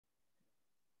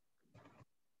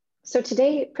So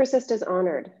today, Persyst is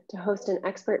honored to host an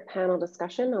expert panel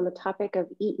discussion on the topic of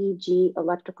EEG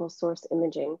Electrical Source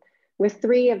Imaging with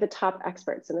 3 of the top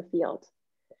experts in the field.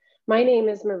 My name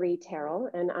is Marie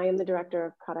Terrell, and I am the Director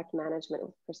of Product Management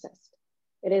with Persyst.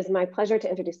 It is my pleasure to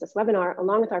introduce this webinar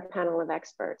along with our panel of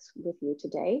experts with you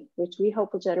today, which we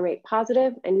hope will generate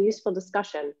positive and useful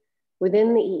discussion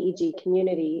within the EEG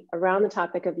community around the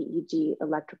topic of EEG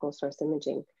Electrical Source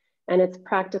Imaging and its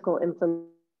practical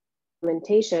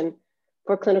implementation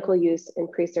for clinical use in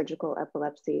pre-surgical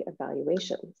epilepsy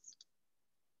evaluations.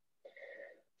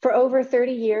 For over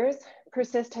 30 years,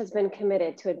 Persyst has been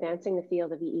committed to advancing the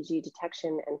field of EEG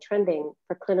detection and trending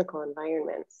for clinical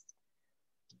environments.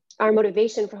 Our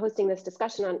motivation for hosting this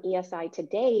discussion on ESI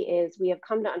today is we have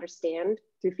come to understand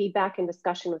through feedback and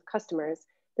discussion with customers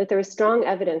that there is strong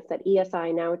evidence that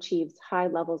ESI now achieves high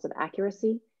levels of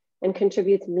accuracy and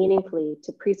contributes meaningfully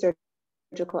to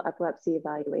pre-surgical epilepsy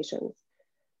evaluations.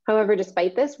 However,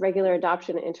 despite this, regular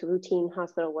adoption into routine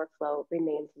hospital workflow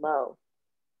remains low.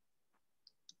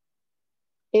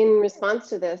 In response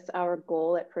to this, our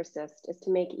goal at Persyst is to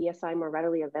make ESI more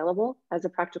readily available as a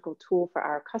practical tool for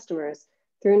our customers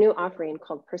through a new offering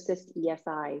called Persyst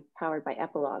ESI, powered by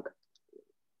Epilog.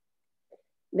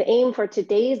 The aim for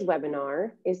today's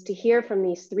webinar is to hear from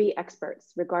these 3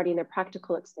 experts regarding their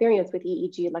practical experience with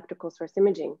EEG electrical source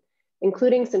imaging,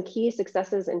 including some key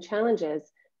successes and challenges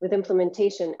with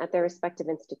implementation at their respective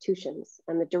institutions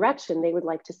and the direction they would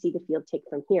like to see the field take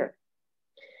from here.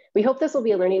 We hope this will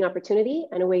be a learning opportunity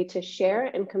and a way to share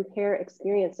and compare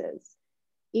experiences.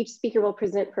 Each speaker will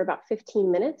present for about 15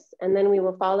 minutes, and then we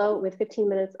will follow with 15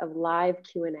 minutes of live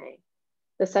Q&A.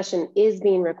 The session is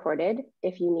being recorded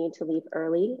if you need to leave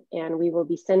early, and we will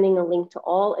be sending a link to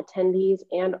all attendees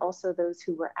and also those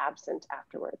who were absent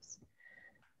afterwards.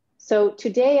 So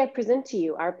today I present to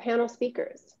you our panel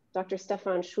speakers, Dr.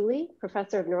 Stefan Schulli,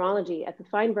 Professor of Neurology at the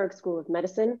Feinberg School of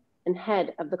Medicine and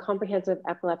head of the Comprehensive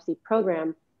Epilepsy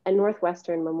Program at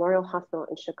Northwestern Memorial Hospital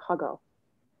in Chicago.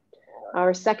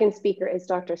 Our second speaker is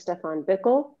Dr. Stefan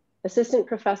Bickel, Assistant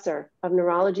Professor of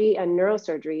Neurology and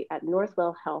Neurosurgery at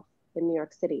Northwell Health in New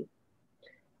York City.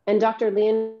 And Dr.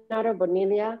 Leonardo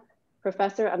Boniglia,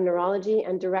 Professor of Neurology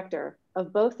and Director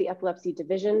of both the Epilepsy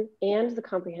Division and the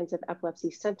Comprehensive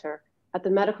Epilepsy Center at the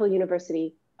Medical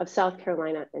University of South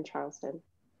Carolina in Charleston.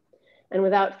 And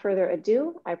without further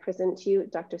ado, I present to you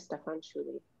Dr. Stefan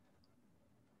Schulli.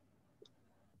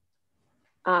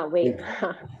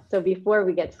 So before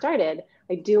we get started,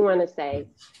 I do want to say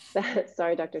that,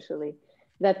 sorry, Dr. Schulli,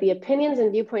 that the opinions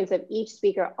and viewpoints of each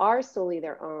speaker are solely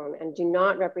their own and do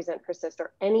not represent Persyst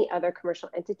or any other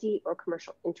commercial entity or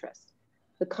commercial interest.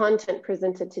 The content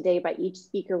presented today by each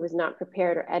speaker was not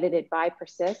prepared or edited by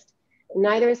Persyst.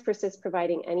 Neither is Persyst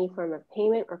providing any form of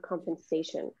payment or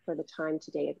compensation for the time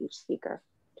today of each speaker.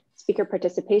 Speaker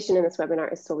participation in this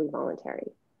webinar is solely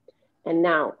voluntary. And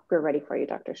now we're ready for you,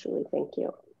 Dr. Schulli. Thank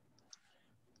you.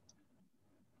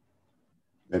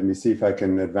 Let me see if I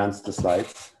can advance the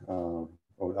slides, or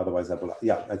otherwise I will.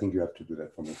 Yeah, I think you have to do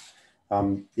that for me.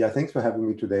 Yeah, thanks for having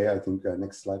me today. I think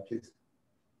next slide, please.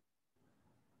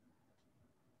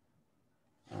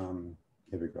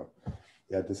 Here we go.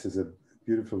 Yeah, this is a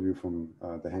beautiful view from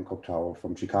the Hancock Tower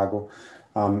from Chicago.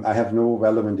 I have no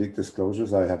relevant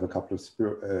disclosures. I have a couple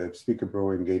of speaker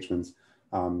bureau engagements.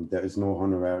 There is no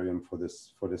honorarium for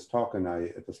this talk, and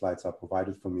the slides are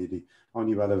provided for me. The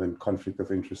only relevant conflict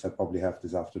of interest I probably have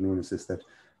this afternoon is that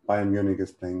Bayern Munich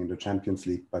is playing in the Champions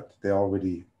League, but they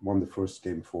already won the first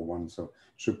game 4-1, so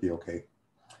should be okay.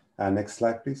 Next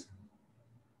slide, please.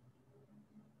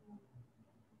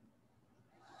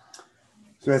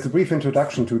 So as a brief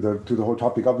introduction to the whole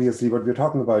topic, obviously what we're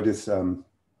talking about is the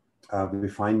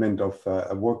refinement of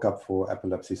a workup for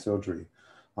epilepsy surgery.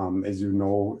 As you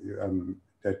know,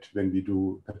 that when we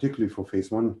do, particularly for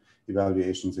phase 1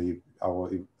 evaluations,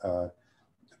 our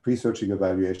pre-surgical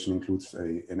evaluation includes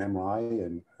an MRI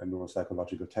and a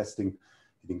neuropsychological testing.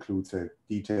 It includes a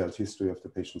detailed history of the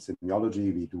patient's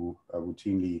semiology. We do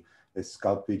routinely a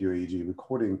scalp video EEG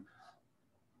recording,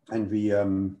 and we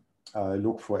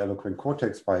look for eloquent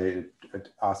cortex by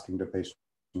asking the patient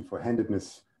for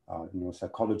handedness,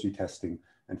 neuropsychology testing,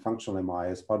 and functional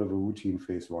MRI as part of a routine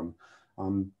phase 1.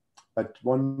 But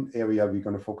one area we're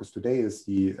going to focus today is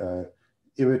the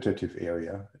irritative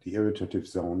area, the irritative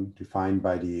zone defined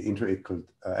by the intra-atrial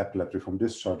epileptiform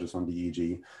discharges on the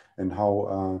EEG, and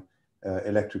how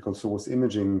electrical source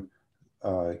imaging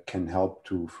can help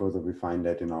to further refine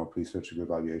that in our pre-surgical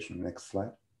evaluation. Next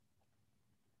slide.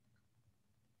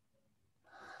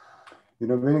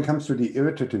 When it comes to the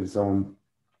irritative zone,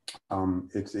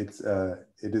 it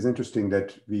is interesting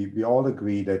that we all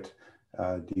agree that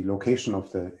the location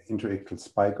of the interictal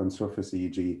spike on surface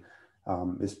EEG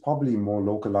is probably more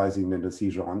localizing than the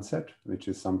seizure onset, which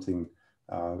is something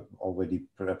already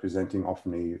representing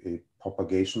often a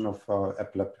propagation of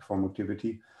epileptiform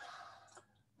activity.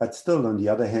 But still, on the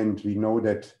other hand, we know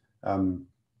that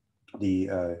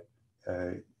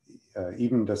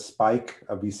even the spike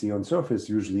we see on surface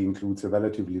usually includes a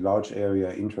relatively large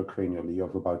area intracranially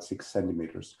of about 6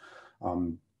 centimeters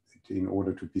in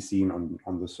order to be seen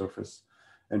on the surface.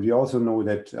 And we also know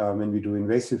that when we do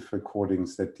invasive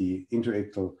recordings, that the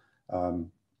interictal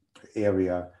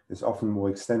area is often more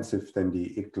extensive than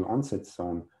the ictal onset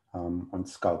zone on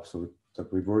scalp. So the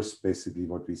reverse, basically,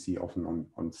 what we see often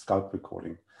on scalp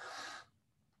recording.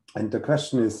 And the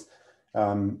question is,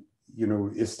 you know,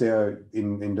 is there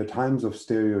in the times of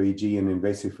stereo EEG and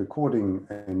invasive recording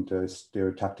and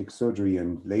stereotactic surgery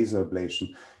and laser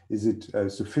ablation, is it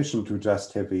sufficient to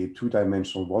just have a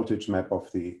two-dimensional voltage map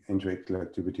of the interictal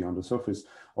activity on the surface,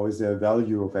 or is there a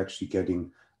value of actually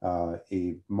getting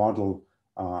a model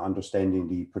understanding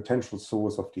the potential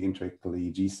source of the interictal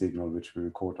EEG signal which we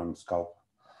record on scalp?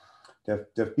 There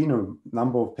have been a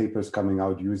number of papers coming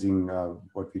out using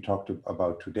what we talked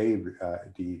about today,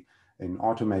 an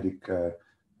automatic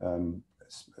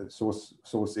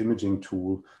source imaging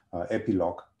tool,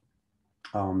 Epilog,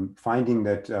 finding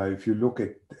that if you look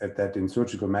at that in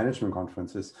surgical management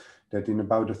conferences, that in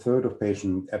about a third of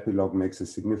patients, Epilog makes a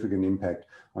significant impact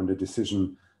on the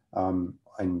decision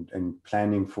and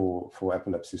planning for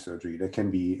epilepsy surgery. There can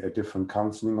be a different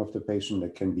counseling of the patient. There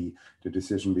can be the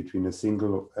decision between a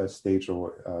single stage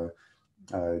or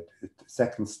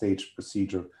second stage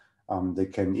procedure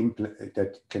that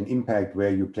can impact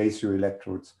where you place your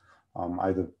electrodes,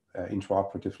 either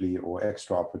intraoperatively or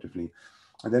extraoperatively.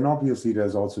 And then obviously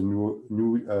there's also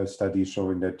new studies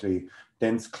showing that the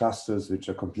dense clusters which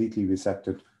are completely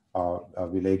resected are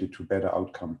related to better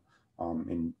outcome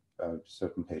in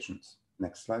certain patients.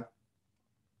 Next slide.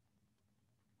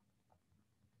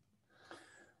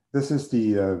 This is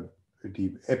the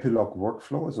Epilog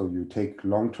workflow. So you take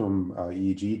long-term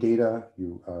EEG data,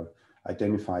 you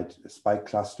identified spike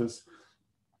clusters,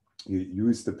 you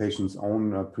use the patient's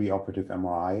own preoperative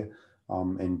MRI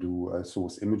and do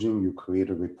source imaging. You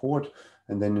create a report,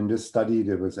 and then in this study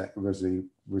the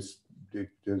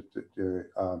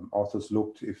authors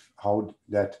looked how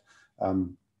that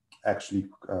actually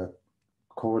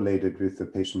correlated with the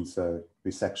patient's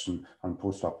resection on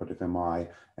postoperative MRI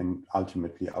and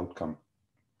ultimately outcome.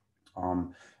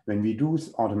 When we do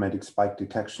automatic spike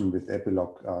detection with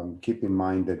Epilog, keep in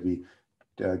mind that we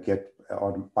get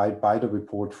by the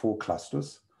report 4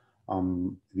 clusters.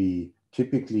 We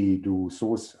typically do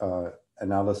source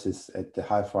analysis at the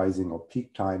half rising or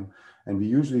peak time, and we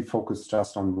usually focus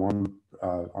just on one,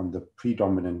 on the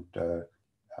predominant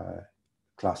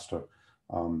cluster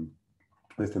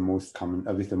with the most common,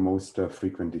 with the most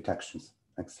frequent detections.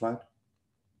 Next slide.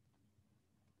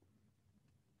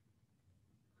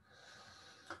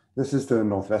 This is the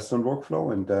Northwestern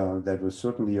workflow, and that was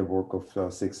certainly a work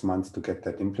of 6 months to get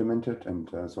that implemented. And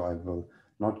so I will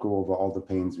not go over all the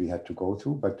pains we had to go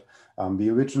through, but we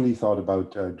originally thought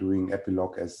about doing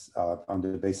Epilog as on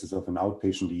the basis of an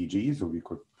outpatient EEG, so we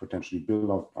could potentially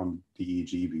build on the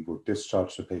EEG. We would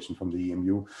discharge the patient from the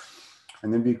EMU.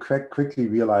 And then we quickly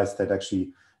realized that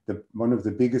actually one of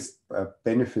the biggest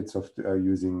benefits of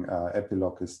using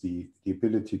Epilog is the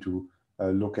ability to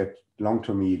look at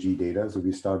long-term EEG data. So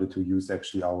we started to use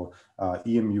actually our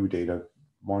EMU data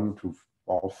 1 to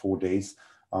 4 days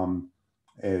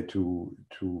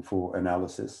for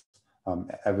analysis,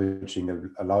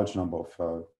 averaging a large number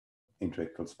of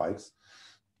interictal spikes.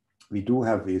 We do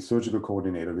have a surgical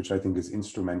coordinator, which I think is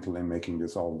instrumental in making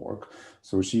this all work.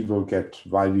 So she will get,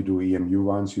 while we do EMU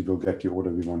runs, she will get the order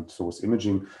we want source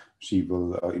imaging. She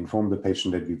will inform the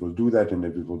patient that we will do that and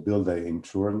that we will bill the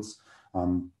insurance.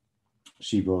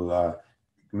 She will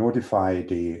notify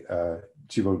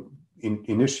she will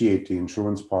initiate the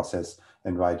insurance process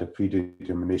and write a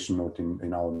predetermination note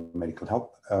in our medical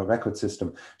health record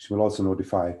system. She will also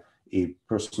notify a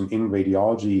person in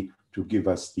radiology to give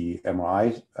us the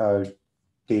MRI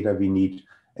data we need,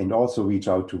 and also reach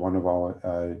out to one of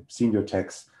our senior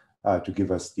techs to give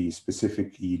us the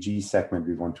specific EEG segment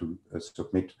we want to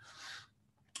submit.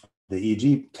 The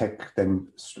EEG tech then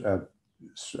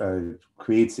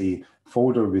creates a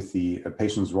folder with the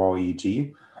patient's raw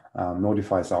EEG,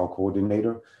 notifies our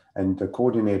coordinator, and the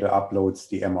coordinator uploads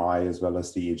the MRI as well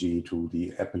as the EEG to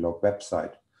the Epilog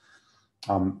website.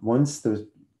 Once the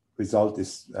result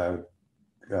is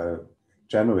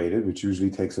generated, which usually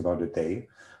takes about a day,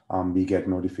 we get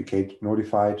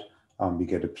notified, we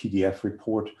get a PDF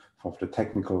report of the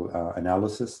technical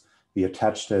analysis, we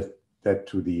attach that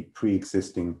to the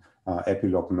pre-existing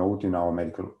Epilog node in our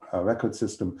medical record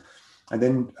system. And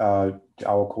then our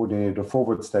coordinator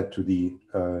forwards that to the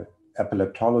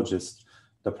epileptologist,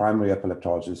 the primary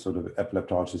epileptologist, or the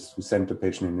epileptologist who sent the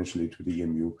patient initially to the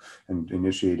EMU and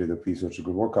initiated the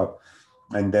pre-surgical workup.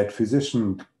 And that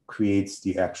physician creates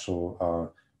the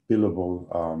actual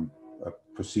billable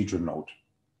procedure note.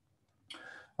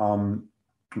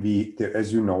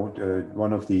 As you know,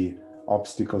 one of the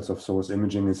obstacles of source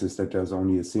imaging is that there's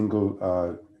only a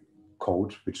single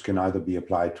code which can either be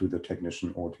applied to the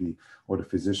technician or the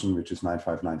physician, which is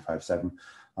 95957.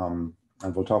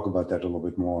 And we'll talk about that a little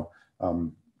bit more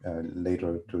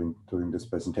later during this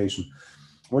presentation.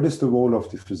 What is the role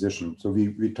of the physician? So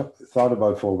we thought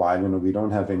about for a while, we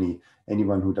don't have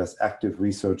anyone who does active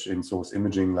research in source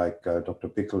imaging like Dr.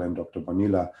 Pickel and Dr.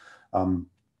 Bonilla,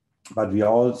 but we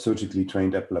are all surgically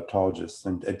trained epileptologists.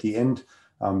 And at the end,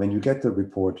 when you get the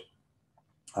report,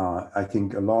 I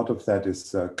think a lot of that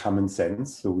is common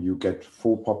sense. So you get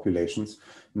 4 populations.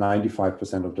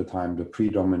 95% of the time, the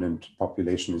predominant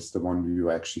population is the one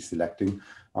you're actually selecting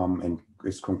and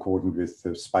is concordant with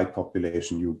the spike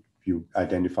population you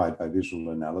identified by visual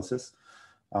analysis.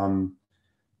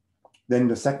 Then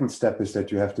the second step is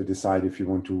that you have to decide if you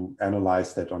want to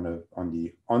analyze that on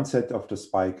the onset of the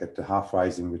spike, at the half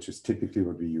rising, which is typically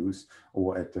what we use,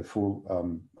 or at the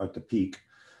full at the peak.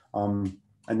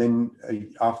 And then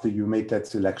after you made that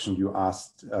selection, you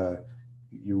asked,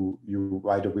 you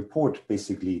write a report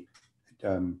basically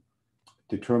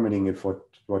determining if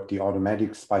what the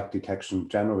automatic spike detection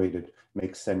generated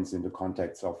makes sense in the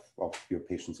context of your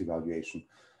patient's evaluation.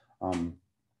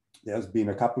 There's been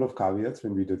a couple of caveats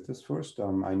when we did this first.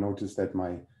 I noticed that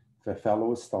my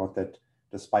fellows thought that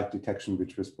the spike detection,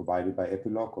 which was provided by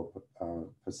Epilog or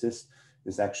Persyst,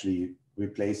 is actually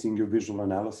replacing your visual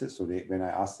analysis. So when I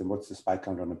asked them what's the spike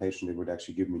count on a patient, they would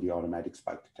actually give me the automatic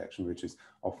spike detection, which is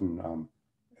often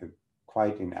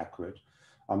quite inaccurate.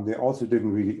 They also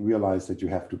didn't really realize that you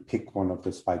have to pick one of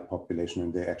the spike population,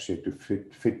 and they actually have to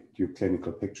fit your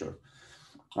clinical picture.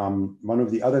 One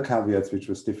of the other caveats which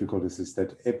was difficult is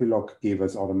that Epilog gave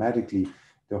us automatically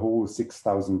the whole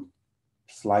 6,000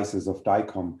 slices of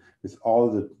DICOM with all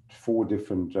the 4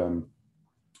 different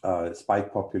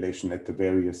spike population at the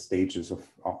various stages of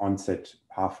onset,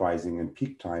 half rising, and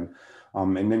peak time.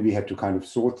 And then we had to kind of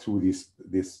sort through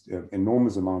this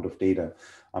enormous amount of data.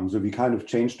 So we kind of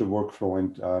changed the workflow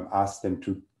and asked them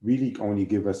to really only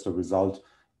give us the result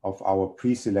of our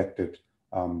pre-selected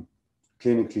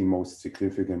clinically most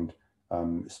significant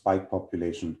spike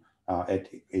population at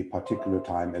a particular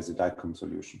time as a DICOM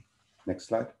solution. Next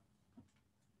slide.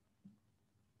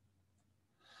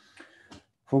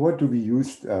 For what do we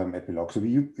use Epilog? So we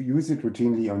use it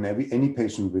routinely on any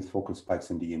patient with focal spikes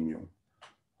in the EMU.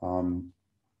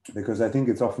 Because I think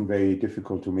it's often very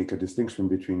difficult to make a distinction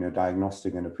between a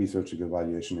diagnostic and a pre-surgical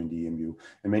evaluation in the EMU.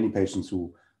 And many patients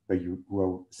who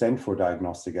are sent for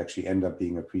diagnostic actually end up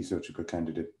being a pre-surgical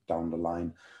candidate down the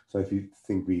line. So if you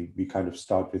think we kind of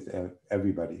start with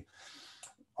everybody.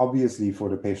 Obviously, for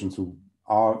the patients who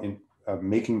are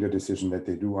making the decision that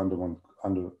they do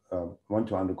want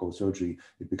to undergo surgery,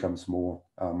 it becomes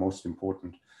most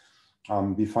important.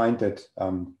 We find that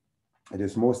it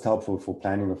is most helpful for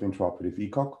planning of intraoperative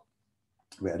ECOG.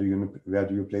 Where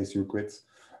do you place your grids?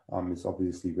 It's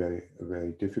obviously very,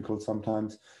 very difficult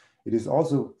sometimes. It is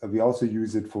also, we also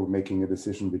use it for making a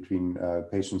decision between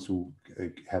patients who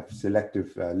have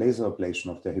selective laser ablation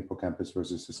of their hippocampus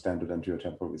versus a standard anterior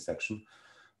temporal resection.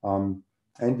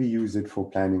 And we use it for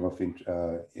planning of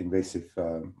invasive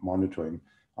monitoring,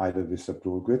 either with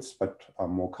subdural grids, but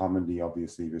more commonly,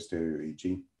 obviously, with stereo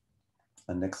EEG.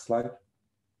 And next slide.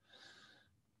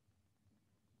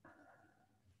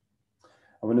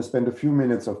 I want to spend a few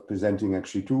minutes of presenting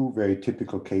actually 2 very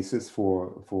typical cases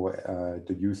for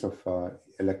the use of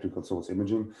electrical source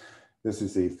imaging. This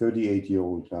is a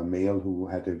 38-year-old male who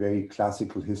had a very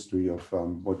classical history of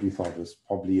what we thought was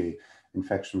probably an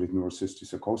infection with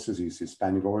neurocysticercosis. He's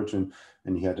Hispanic origin,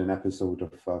 and he had an episode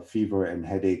of fever and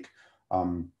headache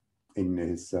while he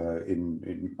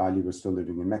was still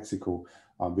living in Mexico,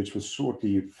 which was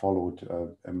shortly followed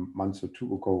a month or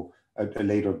 2 ago,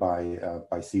 later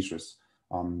by seizures.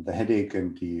 The headache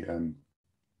and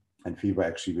fever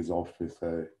actually resolved with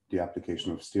the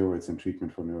application of steroids and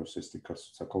treatment for neurocystic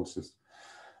sarcosis.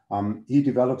 He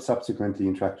developed subsequently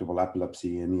intractable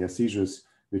epilepsy, and he has seizures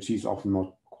which he's often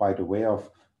not quite aware of,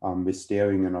 with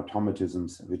staring and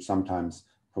automatisms, which sometimes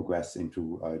progress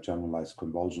into generalized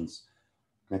convulsions.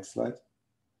 Next slide.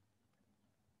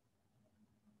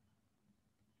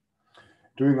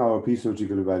 During our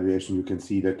pre-surgical evaluation, you can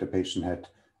see that the patient had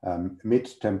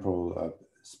mid-temporal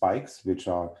spikes, which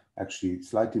are actually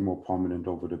slightly more prominent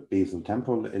over the basal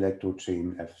temporal electrode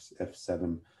chain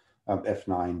F7,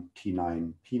 F9,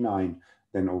 T9, P9,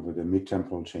 than over the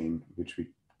mid-temporal chain, which we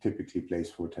typically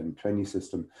place for 10-20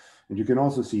 system. And you can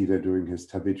also see that during his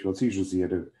habitual seizures, he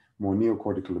had a more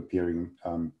neocortical appearing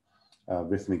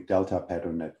rhythmic delta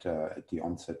pattern at the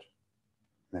onset.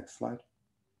 Next slide.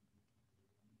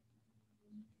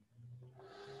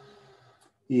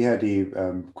 He had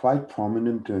a quite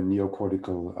prominent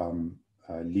neocortical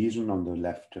lesion on the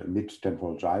left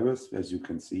mid-temporal gyrus, as you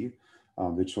can see,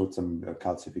 which showed some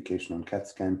calcification on CAT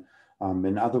scan,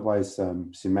 and otherwise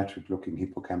symmetric-looking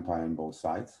hippocampi on both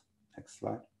sides. Next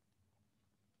slide.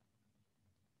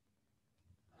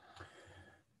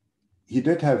 He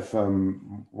did have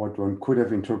what one could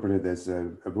have interpreted as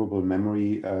a verbal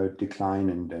memory decline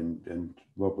and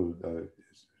verbal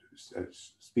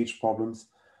speech problems.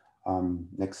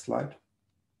 Next slide.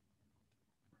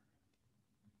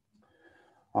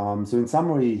 So in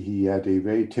summary, he had a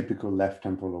very typical left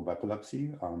temporal lobe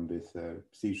epilepsy with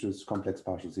seizures, complex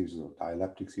partial seizures, or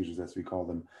dialeptic seizures as we call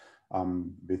them,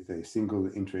 with a single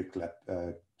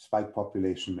intra-ictal spike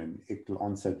population and ictal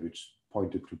onset, which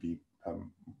pointed to be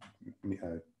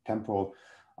temporal,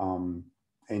 and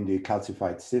a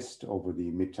calcified cyst over the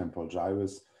mid-temporal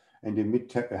gyrus, and a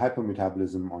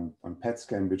hypermetabolism on PET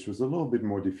scan, which was a little bit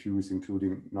more diffuse,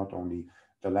 including not only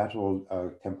the lateral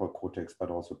temporal cortex,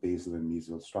 but also basal and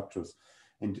mesial structures.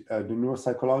 And the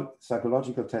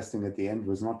neuropsychological testing at the end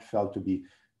was not felt to be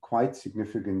quite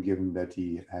significant, given that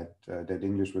he had that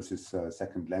English was his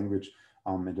second language,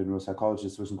 and the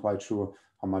neuropsychologist wasn't quite sure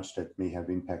how much that may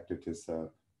have impacted his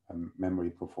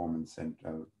memory performance and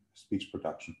speech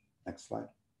production. Next slide.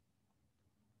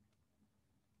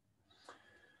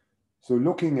 So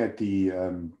looking at the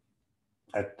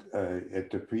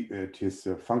at his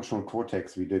functional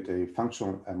cortex, we did a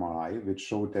functional MRI, which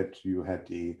showed that you had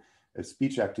a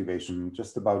speech activation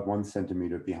just about 1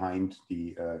 centimeter behind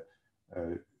the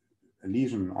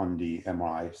lesion on the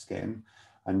MRI scan.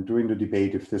 And during the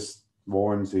debate, if this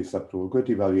warrants a subdural grid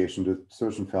evaluation, the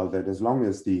surgeon felt that as long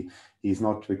as he's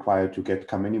not required to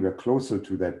come anywhere closer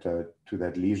to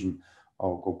that lesion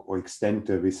or extend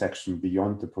the resection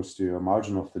beyond the posterior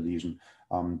margin of the lesion,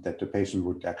 that the patient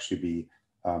would actually be,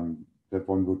 that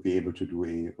one would be able to do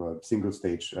a single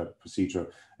stage procedure,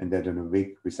 and that an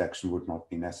awake resection would not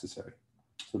be necessary.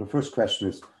 So the first question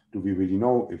is, do we really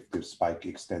know if the spike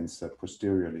extends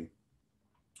posteriorly?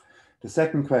 The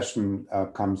second question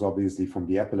comes obviously from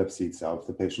the epilepsy itself.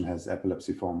 The patient has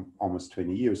epilepsy for almost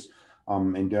 20 years.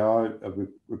 And there are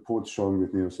reports showing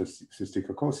with neurocystic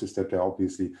psychosis that there are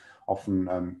obviously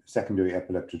often secondary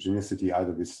epileptogenicity,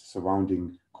 either with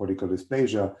surrounding cortical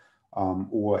dysplasia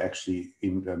or actually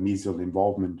in mesial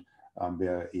involvement,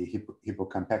 where a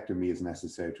hippocampectomy is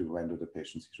necessary to render the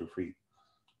patient seizure-free.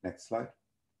 Next slide.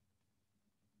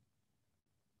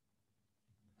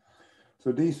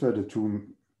 So these were the two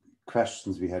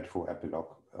questions we had for Epilog.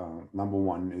 Number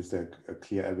one, is there a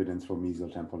clear evidence for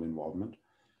mesial temporal involvement,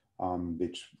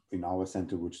 which in our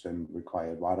center would then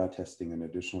require RADA testing and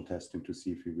additional testing to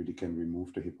see if we really can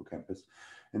remove the hippocampus.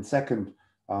 And second,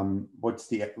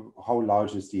 how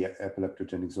large is the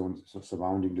epileptogenic zone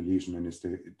surrounding the lesion, and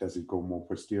does it go more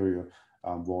posterior,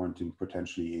 warranting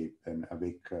potentially an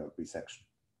awake resection?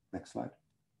 Next slide.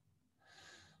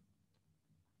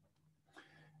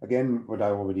 Again, what I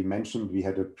already mentioned, we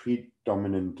had a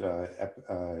predominant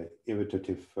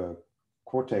irritative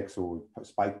cortex or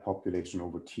spike population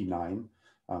over T9,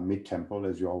 mid-temporal,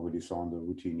 as you already saw in the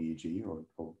routine EEG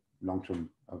or long-term,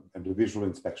 and the visual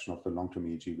inspection of the long-term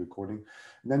EEG recording.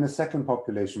 And then a second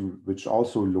population, which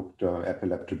also looked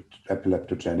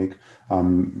epileptogenic,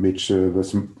 which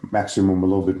was maximum a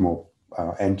little bit more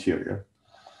anterior.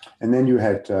 And then you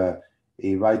had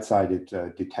a right-sided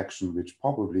detection, which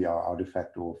probably are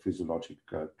artifact or physiologic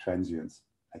transients.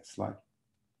 Next slide.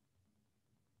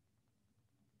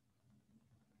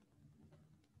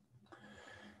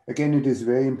 Again, it is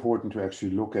very important to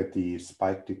actually look at the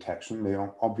spike detection. They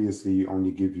obviously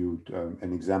only give you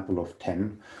an example of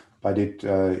 10, but it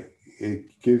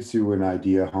gives you an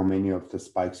idea how many of the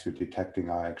spikes you're detecting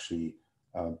are actually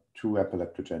true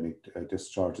epileptogenic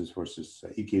discharges versus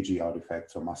EKG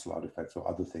artifacts or muscle artifacts or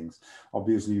other things.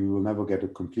 Obviously, you will never get a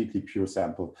completely pure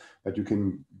sample, but you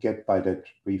can get by that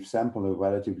brief sample a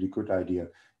relatively good idea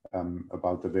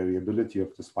about the variability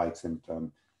of the spikes and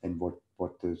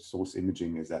what the source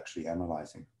imaging is actually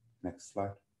analyzing. Next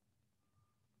slide.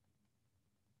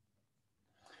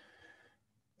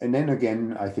 And then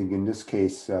again, I think in this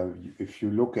case, if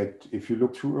you look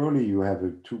too early, you have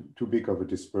a too big of a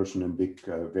dispersion and big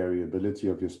variability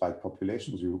of your spike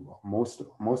populations. You most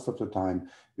of the time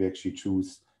we actually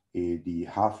choose the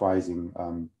half rising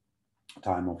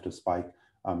time of the spike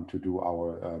to do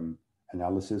our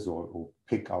analysis or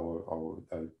pick our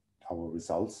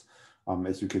results.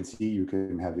 As you can see,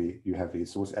 you have a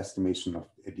source estimation of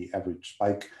the average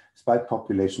spike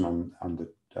population on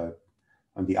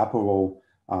the upper row,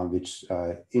 which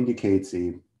indicates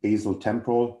a basal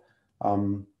temporal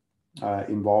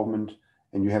involvement,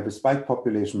 and you have a spike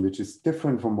population which is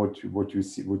different from what you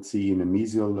would see in a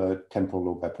mesial temporal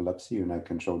lobe epilepsy, and I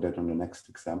can show that on the next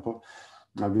example,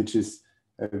 which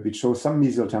shows some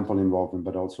mesial temporal involvement,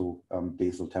 but also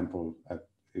basal temporal, a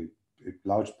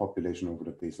large population over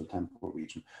the basal temporal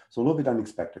region. So a little bit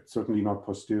unexpected, certainly not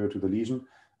posterior to the lesion,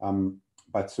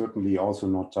 but certainly also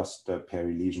not just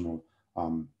perilesional,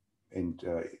 and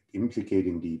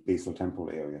implicating the basal temporal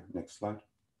area. Next slide.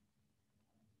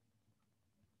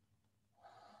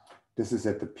 This is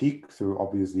at the peak. So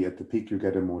obviously at the peak, you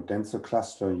get a more denser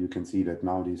cluster. You can see that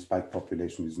now the spike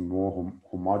population is more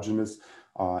homogeneous,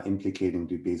 implicating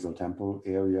the basal temporal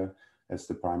area as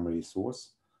the primary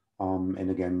source. And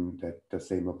again, that the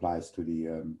same applies to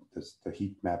the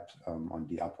heat map on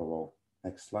the upper row.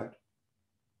 Next slide.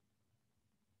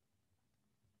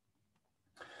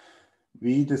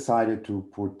 We decided to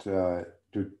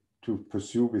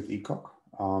pursue with ECOG.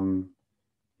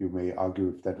 You may argue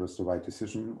if that was the right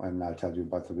decision, and I'll tell you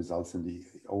about the results in the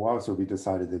OR. So we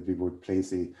decided that we would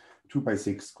place a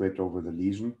 2x6 grid over the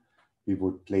lesion. We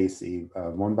would place a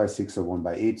 1x6 or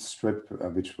 1x8 strip,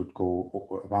 which would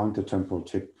go around the temporal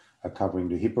tip, covering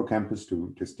the hippocampus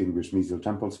to distinguish mesial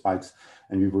temporal spikes.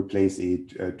 And we would place a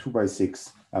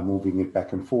 2x6, moving it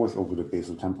back and forth over the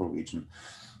basal temporal region.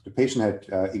 The patient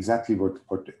had exactly what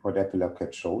Epilog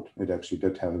had showed. It actually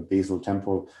did have a basal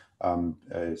temporal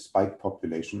spike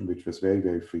population, which was very,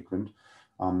 very frequent,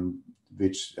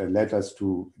 which led us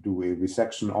to do a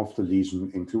resection of the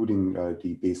lesion, including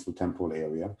the basal temporal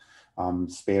area,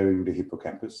 sparing the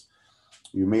hippocampus.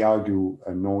 You may argue,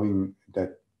 knowing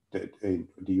that the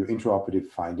intraoperative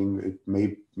finding, it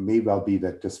may well be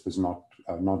that this was not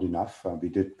enough. We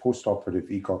did post-operative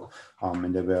ECOG,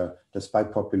 and the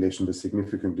spike population was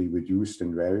significantly reduced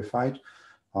and rarefied,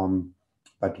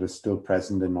 but was still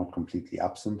present and not completely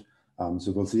absent.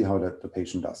 So we'll see how the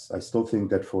patient does. I still think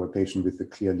that for a patient with a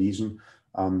clear lesion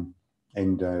and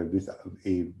with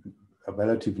a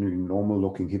relatively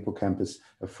normal-looking hippocampus,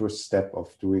 a first step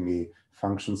of doing a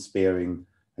function-sparing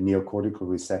neocortical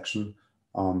resection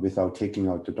without taking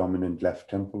out the dominant left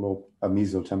temporal lobe,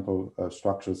 mesial temporal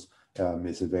structures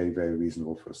is a very, very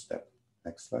reasonable first step.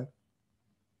 Next slide.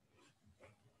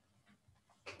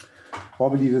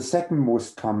 Probably the second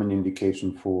most common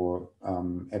indication for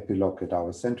Epilog at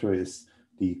our center is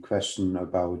the question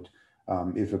about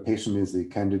if a patient is a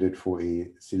candidate for a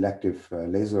selective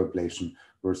laser ablation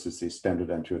versus a standard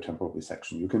anterior temporal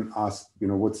resection. You can ask,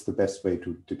 what's the best way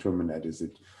to determine that? Is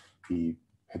it the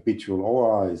habitual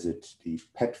aura? Is it the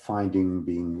PET finding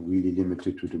being really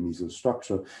limited to the mesial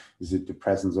structure? Is it the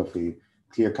presence of a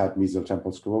clear-cut mesial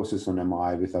temporal sclerosis on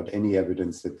MRI without any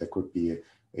evidence that there could be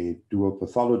a dual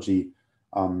pathology?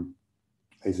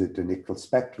 Is it the nickel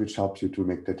SPECT, which helps you to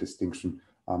make that distinction?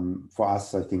 For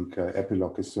us, I think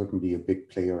Epilog is certainly a big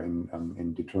player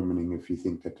in determining if you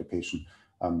think that the patient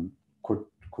could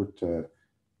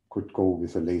go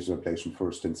with a laser ablation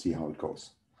first and see how it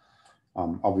goes.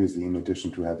 Obviously, in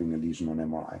addition to having a lesion on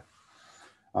MRI.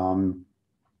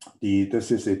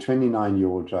 This is a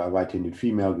 29-year-old right-handed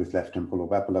female with left temporal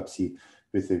lobe epilepsy,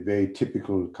 with a very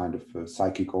typical kind of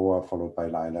psychic aura followed by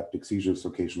epileptic seizures,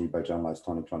 occasionally by generalized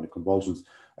tonic-clonic convulsions.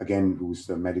 Again, who's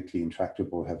medically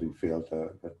intractable, having failed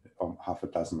half a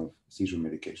dozen of seizure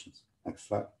medications. Next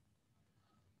slide.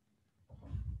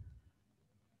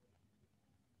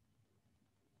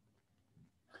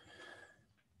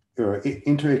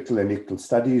 Interictal and ictal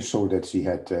studies show that she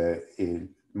had a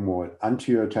more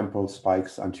anterior temporal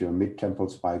spikes, anterior mid-temporal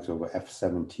spikes over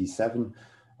F7, T7.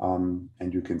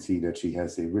 And you can see that she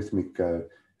has a rhythmic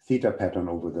theta pattern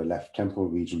over the left temporal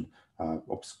region,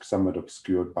 somewhat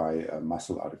obscured by a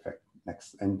muscle artifact.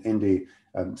 Next, and a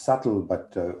subtle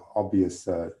but obvious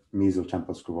mesial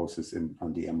temporal sclerosis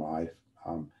on the MRI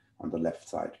on the left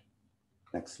side.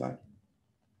 Next slide.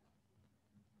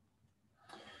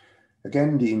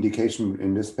 Again, the indication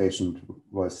in this patient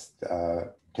was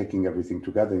taking everything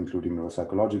together, including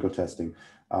neuropsychological testing,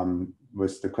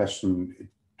 was the question,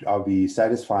 are we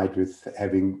satisfied with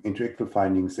having interictal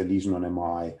findings, a lesion on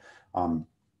MRI,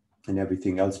 and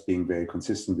everything else being very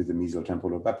consistent with the mesial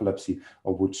temporal lobe epilepsy,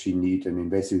 or would she need an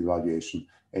invasive evaluation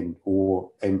and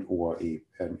or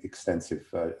an extensive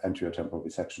anterior temporal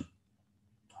resection?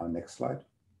 Next slide.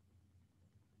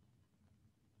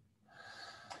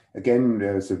 Again,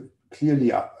 there's a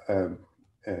clearly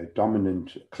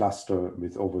dominant cluster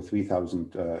with over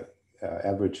 3,000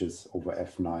 averages over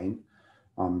F9.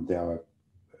 There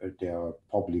are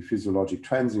probably physiologic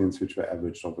transients which were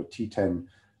averaged over T10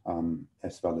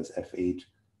 as well as F8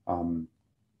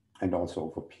 and also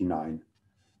over P9.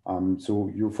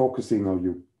 So you're focusing, or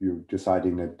you're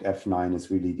deciding that F9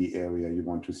 is really the area you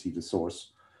want to see the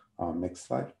source. Next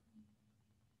slide.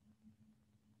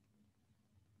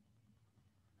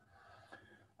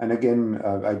 And again,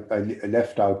 I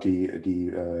left out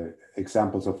the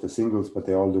examples of the singles, but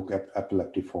they all look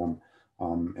epileptiform.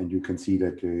 And you can see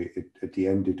that at the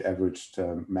end, it averaged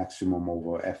maximum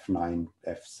over F9,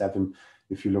 F7.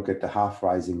 If you look at the half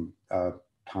rising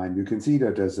time, you can see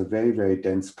that there's a very, very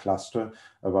dense cluster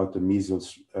around the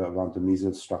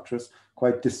mesial structures,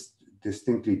 quite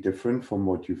distinctly different from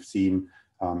what you've seen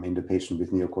in the patient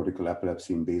with neocortical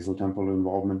epilepsy and basal temporal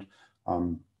involvement.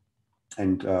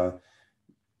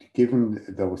 Given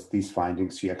these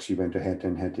findings, she actually went ahead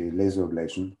and had a laser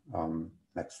ablation.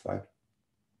 Next slide.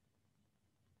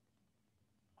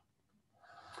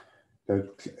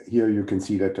 Here you can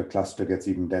see that the cluster gets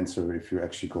even denser if you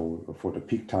actually go for the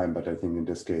peak time, but I think in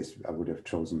this case, I would have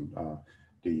chosen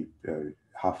the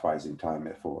half rising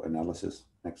time for analysis.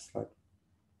 Next slide.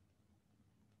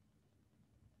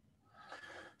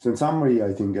 So in summary,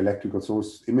 I think electrical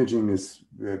source imaging is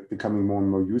becoming more and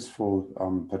more useful,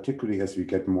 particularly as we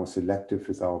get more selective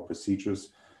with our procedures,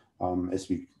 as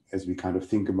we kind of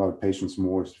think about patients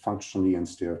more functionally and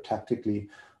stereotactically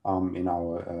in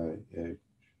our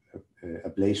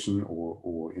ablation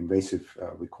or invasive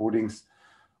recordings.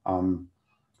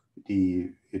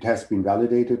 It has been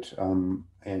validated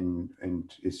and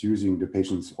is using the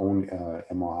patient's own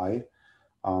MRI.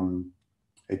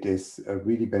 It is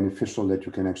really beneficial that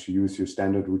you can actually use your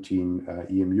standard routine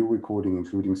EMU recording,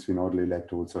 including sphenoidal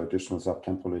electrodes or additional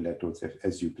subtemporal electrodes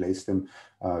as you place them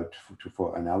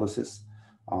for analysis.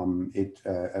 It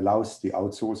allows the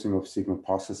outsourcing of signal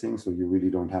processing, so you really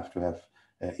don't have to have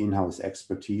in-house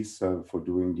expertise for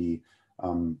doing the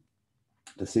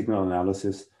signal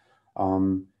analysis.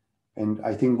 And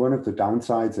I think one of the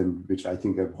downsides, and which I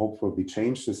think I hope will be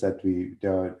changed, is that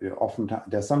there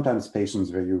are sometimes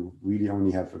patients where you really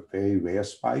only have very rare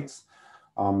spikes,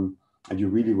 and you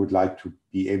really would like to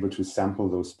be able to sample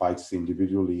those spikes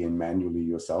individually and manually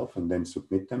yourself, and then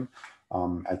submit them.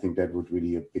 I think that would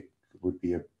really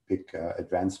be a big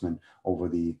advancement over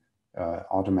the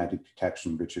automatic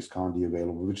detection, which is currently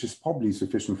available, which is probably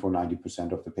sufficient for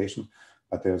 90% of the patient.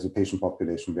 But there's a patient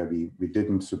population where we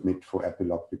didn't submit for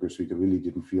Epilog because we really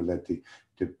didn't feel that the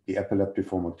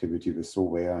epileptiform activity was so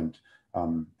rare and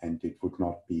it would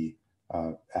not be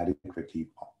adequately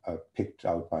picked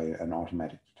out by an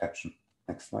automatic detection.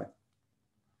 Next slide.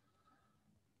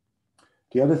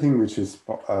 The other thing which is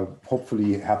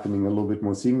hopefully happening a little bit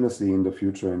more seamlessly in the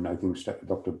future, and I think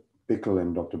Dr. Bickel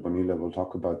and Dr. Bonilla will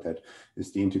talk about that,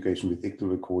 is the integration with ictal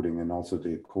recording and also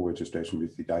the co-registration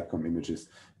with the DICOM images,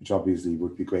 which obviously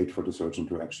would be great for the surgeon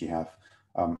to actually have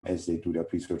as they do their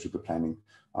pre-surgical planning,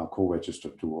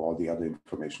 co-registered to all the other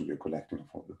information we're collecting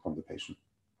from the patient.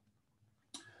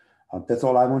 That's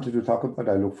all I wanted to talk about.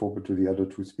 I look forward to the other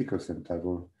two speakers, and I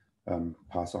will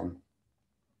pass on.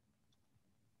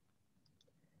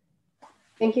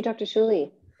 Thank you, Dr.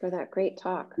 Schuley, for that great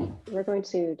talk. We're going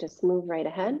to just move right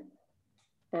ahead.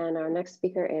 And our next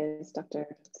speaker is Dr.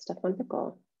 Stefan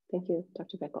Bickel. Thank you,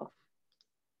 Dr. Bickel.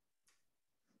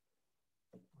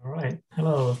 All right.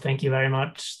 Hello. Thank you very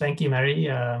much. Thank you, Mary,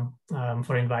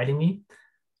 for inviting me.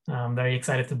 I'm very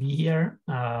excited to be here.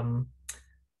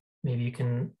 Maybe you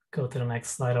can go to the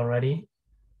next slide already.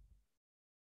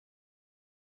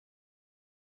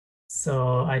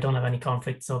 So I don't have any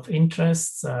conflicts of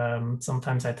interest.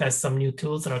 Sometimes I test some new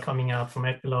tools that are coming out from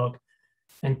Epilog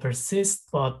and Persyst,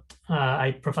 but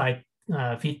I provide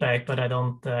feedback, but I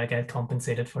don't get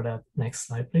compensated for that. Next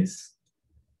slide, please.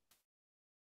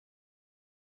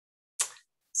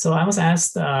 So I was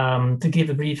asked to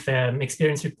give a brief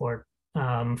experience report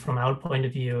from our point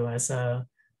of view as a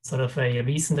sort of a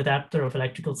recent adapter of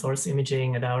electrical source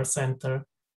imaging at our center.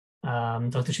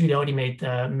 Dr. Schuley already made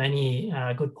many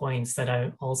good points that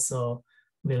I also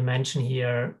will mention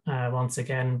here once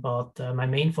again, but my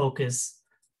main focus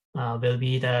will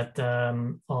be that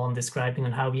on describing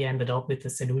on how we ended up with the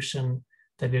solution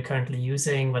that we're currently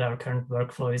using, what our current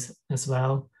workflow is as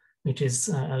well, which is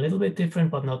a little bit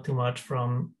different, but not too much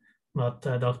from what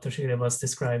Dr. Shire was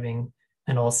describing,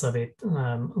 and also with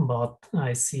what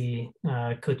I see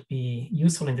could be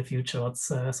useful in the future. What's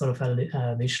sort of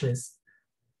a wish list.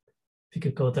 If you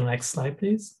could go to the next slide,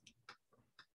 please.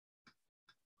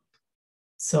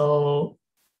 So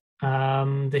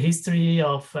the history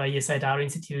of ESI at our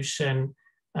institution,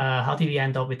 how did we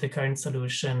end up with the current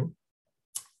solution?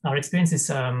 Our experience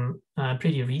is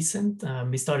pretty recent.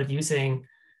 We started using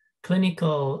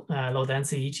clinical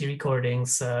low-density EEG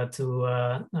recordings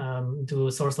to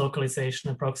do source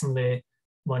localization approximately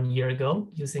 1 year ago,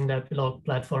 using the Epilog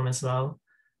platform as well.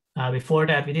 Before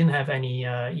that, we didn't have any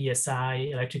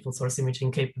ESI, electrical source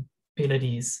imaging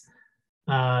capabilities.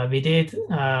 We did,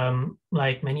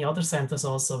 like many other centers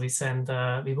also,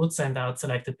 we would send out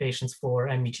selected patients for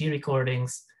MEG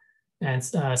recordings and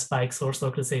spike source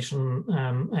localization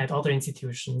at other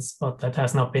institutions, but that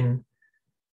has not been,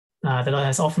 that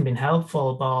has often been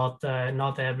helpful, but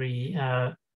not every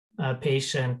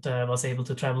patient was able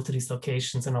to travel to these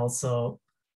locations. And also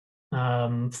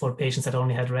for patients that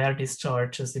only had rare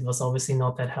discharges, it was obviously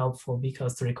not that helpful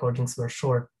because the recordings were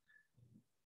short.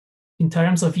 In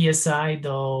terms of ESI,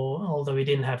 though, although we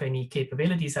didn't have any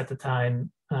capabilities at the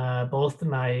time, both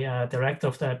my director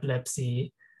of the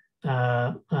epilepsy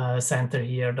center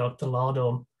here, Dr.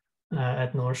 Lado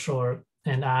at North Shore,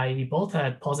 and we both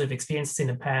had positive experiences in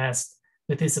the past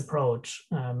with this approach.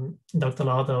 Dr.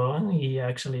 Lado, he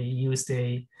actually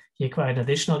he acquired an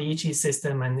additional EEG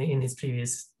system and in his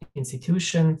previous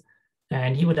institution,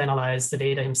 and he would analyze the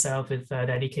data himself with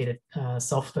dedicated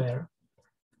software.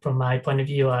 From my point of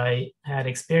view, I had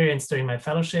experience during my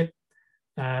fellowship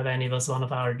when it was one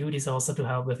of our duties also to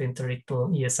help with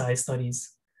interictal ESI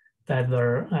studies that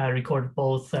were recorded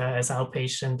both as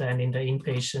outpatient and in the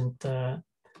inpatient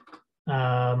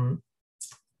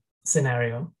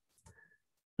scenario.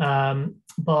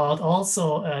 But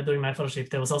also during my fellowship,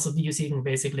 there was also using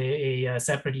basically a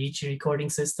separate EEG recording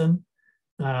system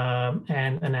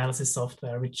and analysis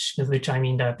software, with which I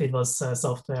mean that it was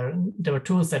software. There were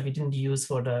tools that we didn't use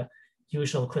for the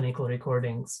usual clinical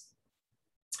recordings.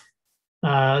 So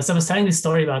I was telling this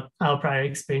story about our prior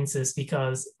experiences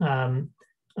because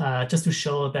just to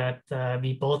show that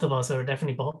we both of us are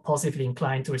definitely positively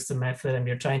inclined towards the method, and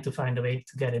we're trying to find a way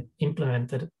to get it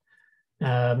implemented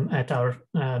at our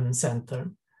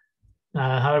center.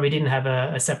 However, we didn't have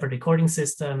a separate recording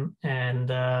system,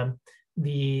 and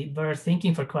we were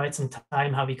thinking for quite some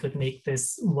time how we could make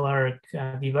this work.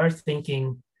 We were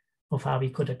thinking of how we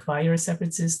could acquire a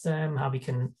separate system, how we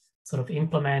can sort of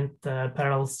implement a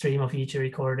parallel stream of EEG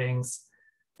recordings,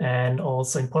 and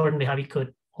also importantly, how we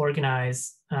could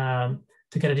organize to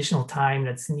get additional time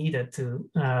that's needed to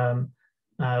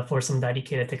for some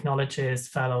dedicated technologists,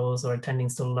 fellows, or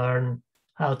attendings to learn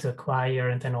how to acquire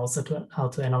and then also how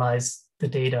to analyze the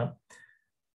data.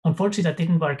 Unfortunately, that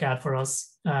didn't work out for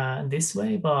us this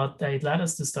way, but it led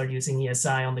us to start using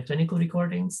ESI on the clinical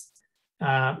recordings.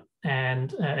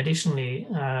 And additionally,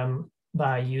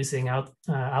 by using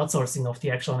outsourcing of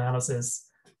the actual analysis.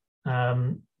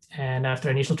 And after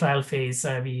initial trial phase,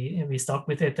 we stuck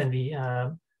with it, and we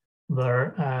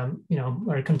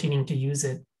we're continuing to use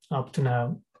it up to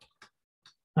now.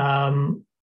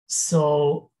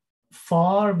 So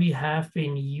far, we have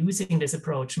been using this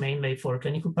approach mainly for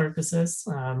clinical purposes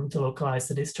to localize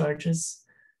the discharges.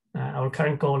 Our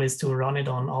current goal is to run it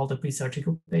on all the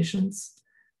pre-surgical patients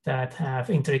that have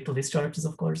interictal discharges,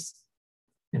 of course,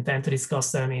 and then to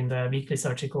discuss them in the weekly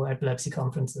surgical epilepsy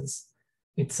conferences.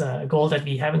 It's a goal that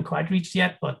we haven't quite reached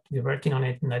yet, but we're working on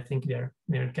it, and I think we're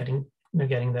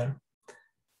getting there.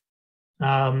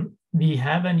 We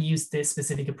haven't used this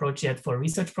specific approach yet for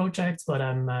research projects, but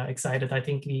I'm excited. I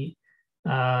think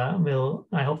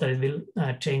I hope that it will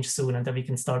change soon, and that we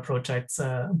can start projects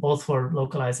both for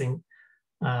localizing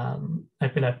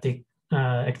epileptic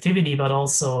activity, but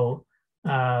also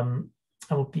I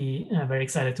would be very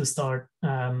excited to start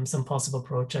some possible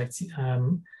projects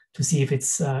to see if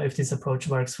this approach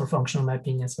works for functional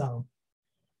mapping as well.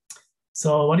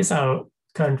 So what is our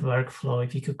current workflow?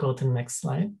 If you could go to the next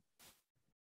slide.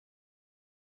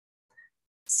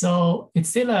 So it's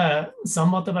still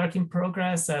somewhat a work in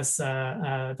progress, as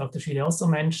Dr. Shire also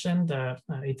mentioned.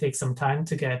 It takes some time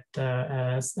to get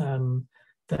the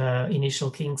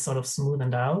initial kinks sort of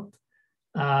smoothened out.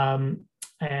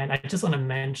 And I just want to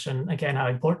mention again how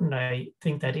important I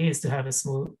think that is to have a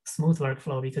smooth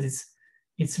workflow, because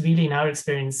it's really, in our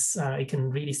experience, it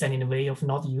can really stand in the way of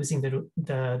not using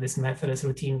this method as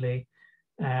routinely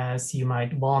as you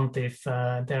might want if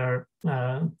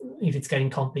it's getting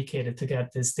complicated to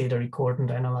get this data recorded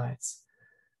and analyzed.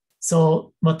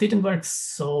 So what didn't work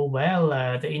so well,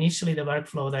 initially the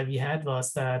workflow that we had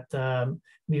was that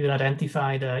we would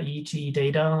identify the EEG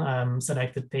data,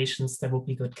 selected patients that would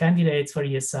be good candidates for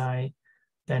ESI.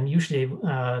 Then usually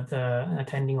the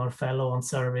attending or fellow on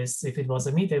service, if it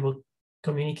was me, they would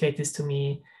communicate this to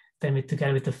me. Then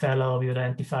together with the fellow, we would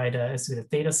identify the SUDF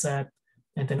data set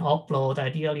and then upload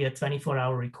ideally a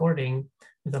 24-hour recording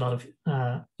with a lot of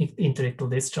interictal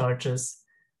discharges.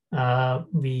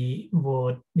 We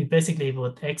basically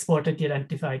would export the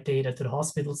identified data to the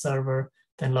hospital server,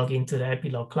 then log into the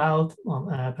Epilog cloud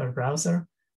on, per browser,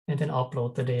 and then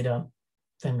upload the data.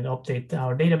 Then we update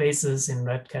our databases in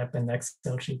REDCap and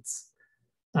Excel sheets.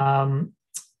 On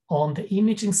the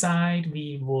imaging side,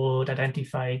 we would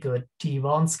identify a good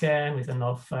T1 scan with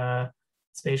enough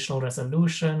spatial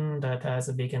resolution that has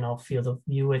a big enough field of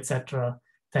view, etc.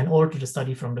 Then order the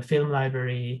study from the film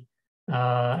library.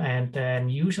 And then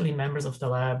usually members of the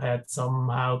lab had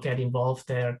somehow get involved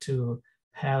there to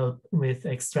help with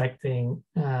extracting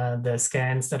the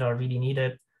scans that are really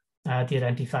needed,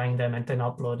 de-identifying them, and then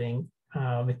uploading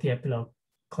with the Epilog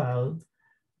cloud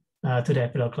to the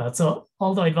Epilog cloud. So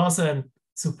although it wasn't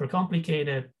super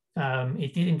complicated,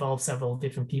 it did involve several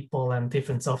different people and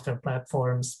different software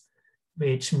platforms,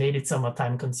 which made it somewhat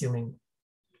time consuming.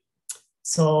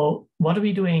 So what are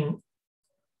we doing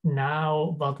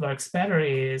now? What works better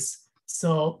is,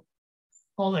 so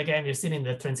again, we're still in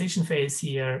the transition phase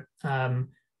here,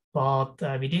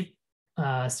 but we did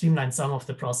streamline some of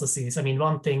the processes. I mean,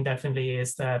 one thing definitely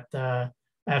is that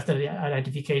after the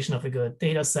identification of a good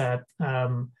data set,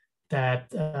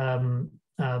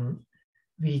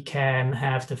 we can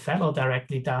have the fellow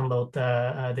directly download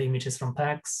the images from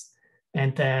PACS.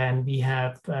 And then we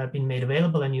have been made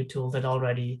available a new tool that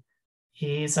already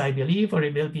is, I believe, or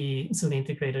it will be soon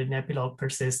integrated in Epilog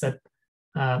Persyst, that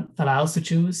allows to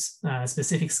choose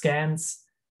specific scans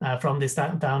from this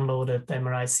downloaded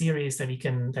MRI series that we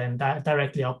can then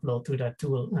directly upload to that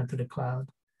tool and to the cloud.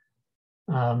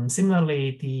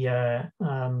 Similarly, the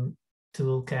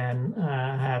tool can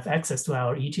have access to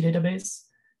our EEG database.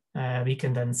 We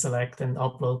can then select and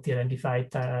upload the identified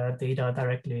data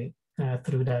directly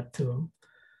through that tool.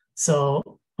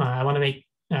 So I want to make,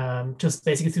 just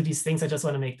basically through these things, I just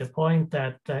want to make the point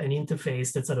that an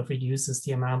interface that sort of reduces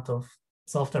the amount of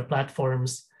software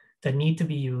platforms that need to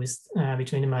be used,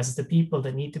 which minimizes the people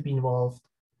that need to be involved,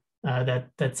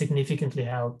 that significantly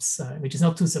helps, which is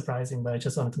not too surprising, but I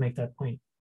just wanted to make that point.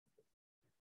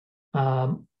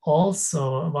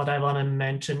 Also, what I want to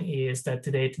mention is that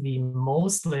to date, we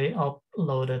mostly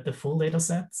uploaded the full data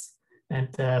sets,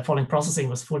 and the following processing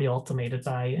was fully automated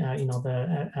by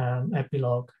the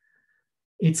Epilog.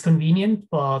 It's convenient,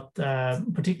 but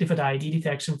particularly for the ID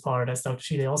detection part, as Dr.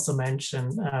 Schiele also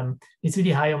mentioned, it's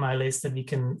really high on my list that we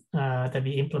can that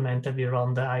we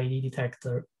run the ID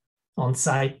detector on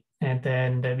site, and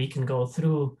then that we can go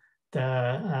through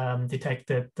the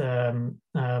detected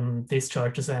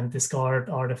discharges and discard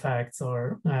artifacts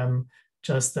or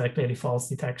just clearly false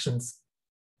detections.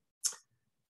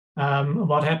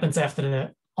 What happens after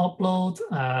the upload?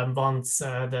 Once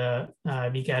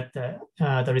we get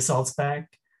the results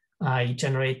back, I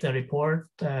generate the report,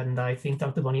 and I think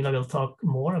Dr. Bonilla will talk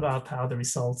more about how the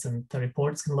results and the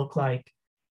reports can look like.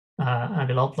 I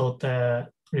will upload the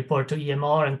report to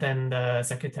EMR, and then the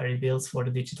secretary bills for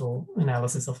the digital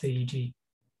analysis of the EEG.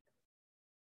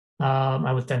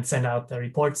 I would then send out the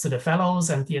reports to the fellows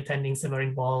and the attendings that were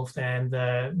involved, and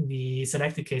the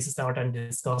selected cases that are then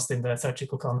discussed in the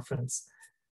surgical conference.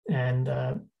 And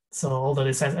so although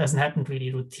this hasn't happened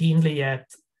really routinely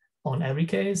yet on every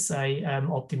case, I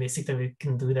am optimistic that we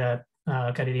can do that,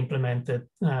 get it implemented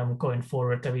going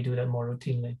forward, that we do that more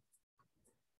routinely.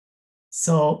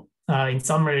 So in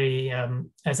summary,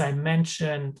 as I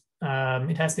mentioned,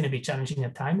 it has been a bit challenging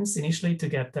at times initially to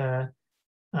get the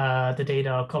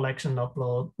data collection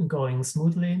upload going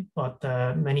smoothly, but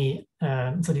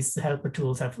so these helper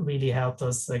tools have really helped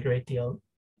us a great deal.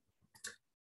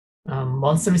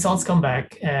 Once the results come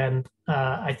back, and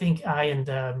I think I and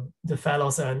the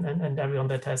fellows and everyone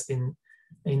that has been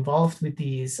involved with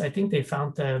these, I think they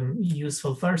found them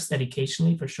useful first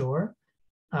educationally for sure.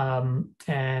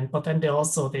 But then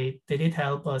they did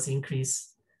help us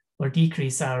increase or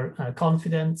decrease our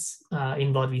confidence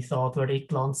in what we thought were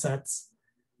ictal onsets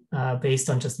based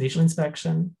on just visual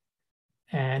inspection.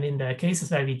 And in the cases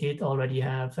where we did already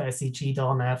have ECG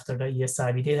done after the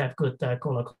ESI, we did have good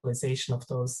co-localization of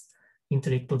those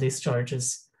interictal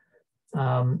discharges.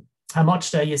 How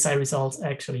much the ESI results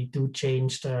actually do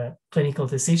change the clinical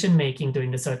decision-making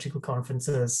during the surgical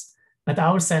conferences. At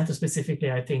our center specifically,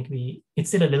 I think it's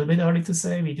still a little bit early to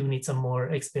say. We do need some more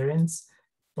experience.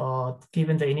 But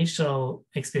given the initial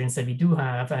experience that we do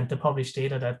have and the published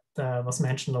data that was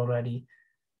mentioned already,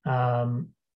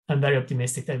 I'm very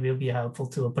optimistic that will be a helpful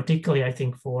tool, particularly I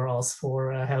think for us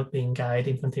for helping guide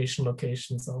implantation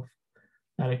locations of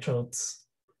electrodes.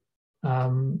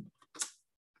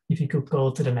 If you could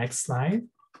go to the next slide.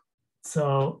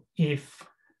 So if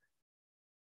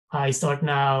I start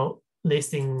now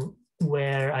listing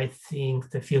where I think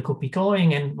the field could be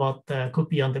going and what could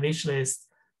be on the wish list,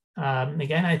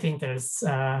 again, I think there's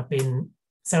been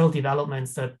several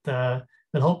developments that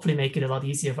will hopefully make it a lot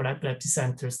easier for epilepsy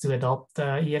centers to adopt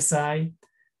ESI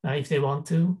if they want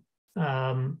to.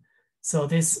 So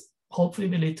this hopefully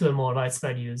will lead to a more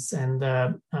widespread use. And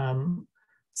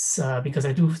because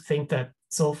I do think that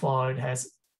so far it has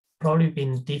probably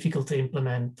been difficult to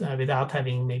implement without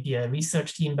having maybe a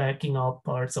research team backing up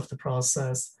parts of the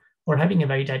process or having a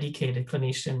very dedicated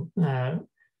clinician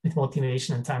with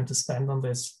motivation and time to spend on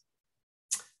this.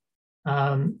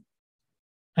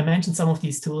 I mentioned some of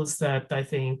these tools that I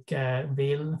think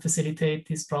will facilitate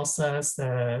this process,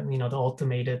 the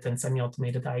automated and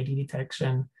semi-automated ID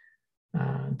detection,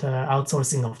 the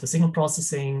outsourcing of the signal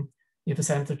processing, if a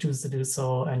center chooses to do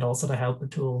so, and also the helper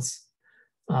tools.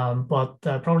 But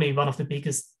probably one of the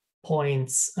biggest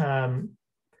points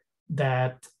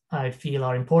that I feel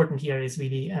are important here is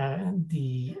really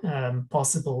the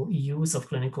possible use of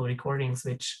clinical recordings,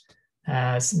 which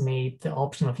has made the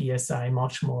option of ESI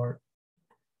much more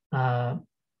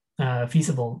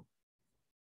feasible.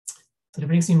 So that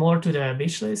brings me more to the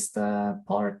wish list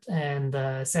part, and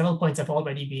several points have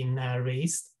already been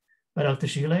raised by Dr.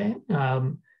 Schüle.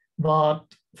 But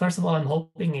first of all, I'm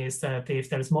hoping is that if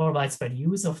there's more widespread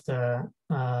use of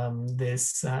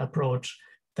this approach,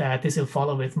 that this will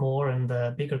follow with more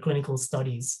and bigger clinical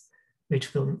studies,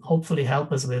 which will hopefully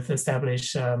help us with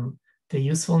establish the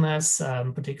usefulness,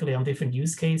 particularly on different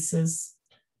use cases,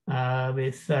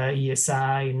 with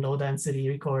ESI, low density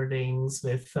recordings,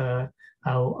 with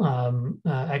how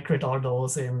accurate are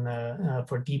those in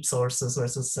for deep sources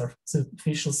versus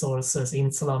superficial sources,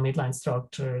 insula, midline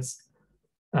structures,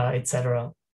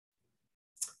 etc.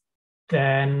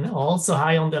 Then also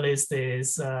high on the list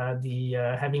is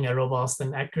having a robust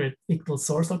and accurate electrical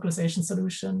source localization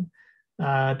solution.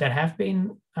 There have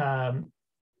been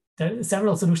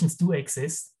several solutions do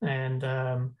exist, and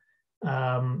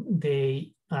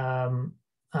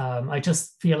I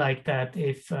just feel like that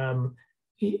if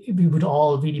we would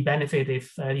all really benefit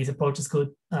if these approaches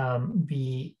could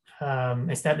be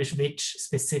establish which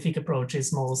specific approach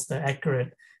is most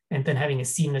accurate, and then having a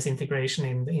seamless integration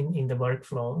in the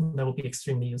workflow, that would be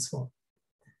extremely useful.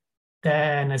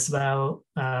 Then as well,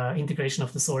 integration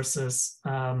of the sources,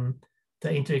 the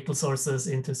intellectual sources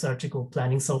into surgical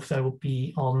planning software would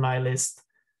be on my list.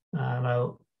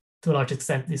 Well, to a large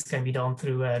extent, this can be done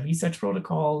through research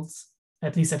protocols,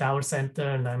 at least at our center,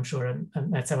 and I'm sure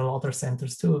at several other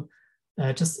centers too.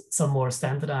 Just some more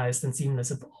standardized and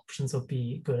seamless options would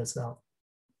be good as well.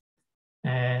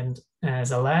 And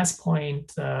as a last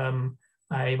point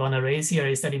I want to raise here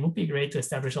is that it would be great to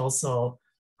establish also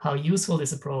how useful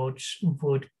this approach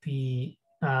would be.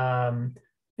 The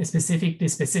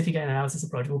specific analysis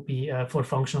approach would be for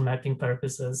functional mapping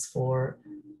purposes, for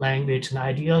language, and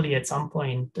ideally at some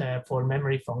point for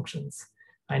memory functions.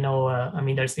 I know, I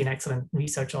mean, there's been excellent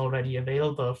research already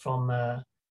available from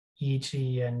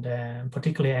EEG and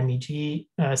particularly MEG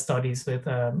studies with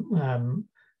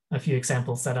a few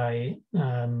examples that I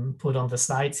put on the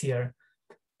slides here.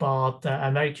 But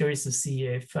I'm very curious to see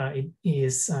if it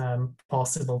is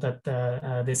possible that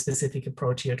this specific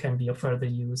approach here can be of further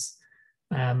use.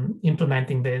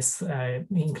 Implementing this,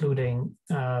 including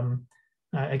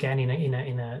again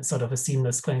in a sort of a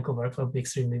seamless clinical workflow, would be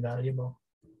extremely valuable.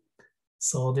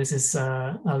 So this is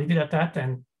I'll leave it at that,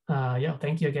 and yeah,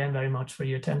 thank you again very much for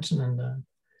your attention, and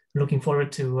looking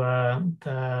forward to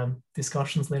the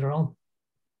discussions later on.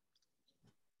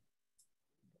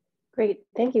 Great,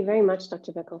 thank you very much,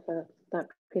 Dr. Bickel, for that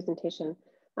presentation.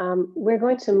 We're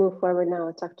going to move forward now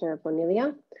with Dr.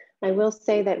 Bonilla. I will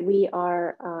say that we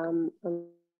are a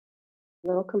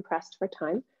little compressed for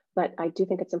time, but I do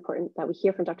think it's important that we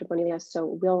hear from Dr. Bonilla.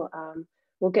 So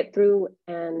we'll get through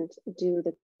and do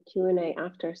the Q&A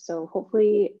after. So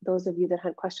hopefully those of you that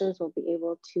had questions will be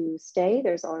able to stay.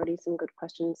 There's already some good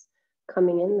questions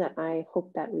coming in that I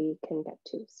hope that we can get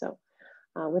to. So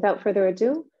without further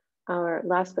ado, our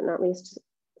last but not least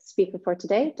speaker for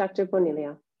today, Dr.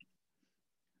 Bonilla.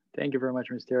 Thank you very much,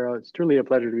 Ms. Tero. It's truly a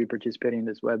pleasure to be participating in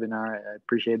this webinar. I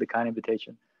appreciate the kind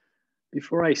invitation.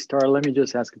 Before I start, let me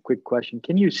just ask a quick question.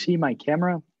 Can you see my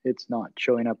camera? It's not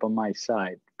showing up on my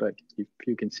side, but if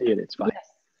you can see it, it's fine.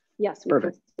 Yes, we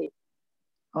Perfect. can see.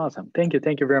 Awesome. Thank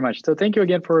you very much. So thank you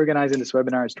again for organizing this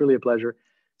webinar. It's truly a pleasure.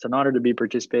 It's an honor to be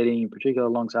participating, in particular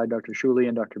alongside Dr. Shuley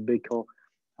and Dr. Bickel.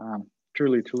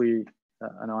 Truly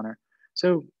an honor.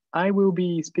 So I will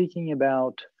be speaking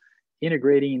about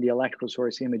integrating the electrical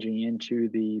source imaging into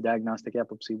the diagnostic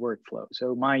epilepsy workflow.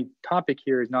 So my topic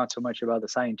here is not so much about the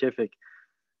scientific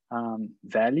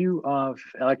value of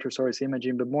electrical source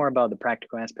imaging, but more about the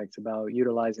practical aspects about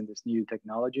utilizing this new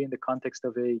technology in the context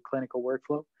of a clinical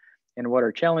workflow, and what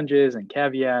are challenges and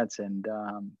caveats, and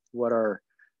what are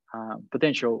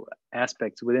potential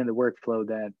aspects within the workflow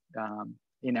that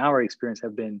in our experience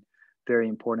have been very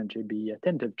important to be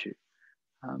attentive to.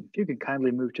 If you could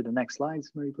kindly move to the next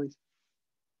slides, Marie, please.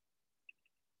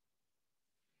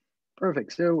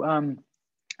 Perfect. So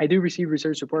I do receive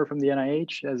research support from the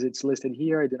NIH as it's listed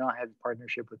here. I do not have a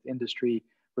partnership with industry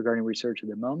regarding research at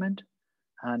the moment.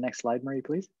 Next slide, Marie,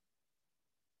 please.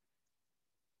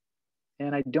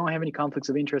 And I don't have any conflicts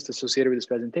of interest associated with this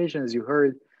presentation. As you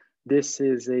heard, this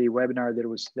is a webinar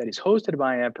that is hosted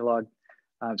by Epilog,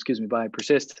 by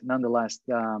Persyst. Nonetheless,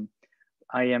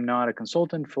 I am not a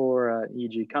consultant for an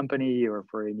EEG company or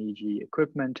for an EEG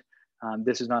equipment.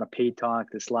 This is not a paid talk.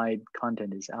 The slide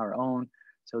content is our own.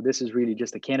 So this is really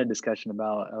just a candid discussion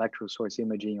about electrical source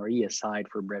imaging, or ESI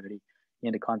for brevity,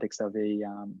 in the context of a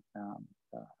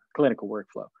clinical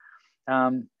workflow.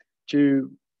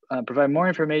 To provide more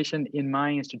information, in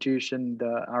my institution,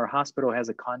 our hospital has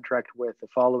a contract with the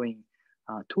following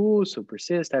tools: so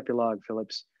Persyst, Epilog,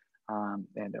 Philips,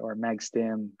 or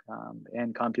MagStim,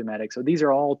 and Compumedic. So these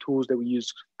are all tools that we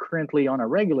use currently on a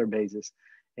regular basis.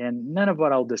 And none of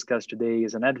what I'll discuss today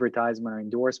is an advertisement or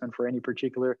endorsement for any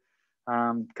particular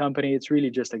company. It's really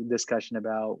just a discussion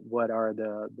about what are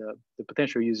the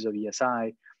potential uses of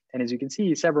ESI. And as you can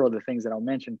see, several of the things that I'll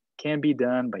mention can be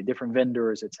done by different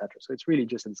vendors, et cetera. So it's really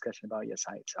just a discussion about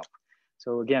ESI itself.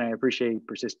 So again, I appreciate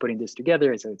Persyst putting this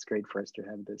together. So it's great for us to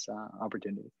have this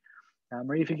opportunity.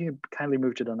 Marie, if you can kindly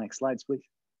move to the next slides, please.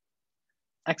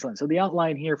 Excellent. So the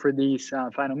outline here for these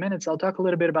final minutes, I'll talk a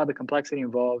little bit about the complexity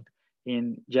involved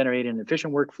in generating an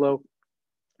efficient workflow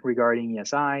regarding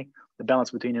ESI, the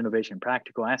balance between innovation and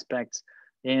practical aspects.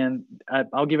 And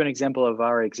I'll give an example of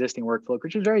our existing workflow,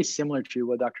 which is very similar to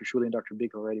what Dr. Shuley and Dr.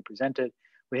 Bickel already presented.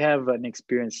 We have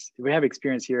experience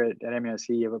here at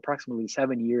MUSC of approximately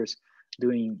 7 years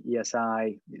doing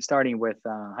ESI, starting with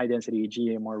high density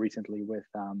EEG and more recently with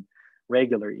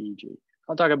regular EEG.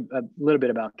 I'll talk a little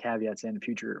bit about caveats and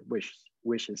future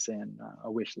wishes and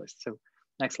a wish list. So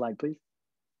next slide, please.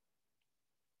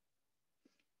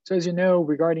 So as you know,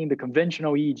 regarding the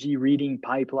conventional EEG reading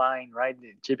pipeline, right,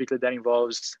 typically that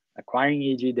involves acquiring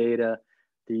EEG data,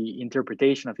 the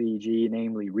interpretation of EEG,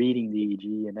 namely reading the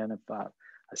EEG, and then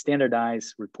a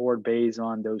standardized report based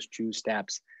on those 2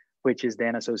 steps, which is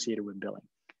then associated with billing.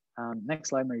 Next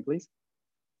slide, Marie, please.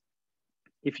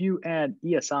 If you add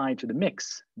ESI to the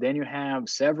mix, then you have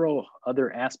several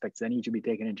other aspects that need to be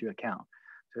taken into account.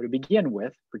 So to begin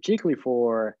with, particularly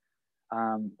for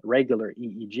regular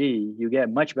EEG, you get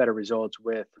much better results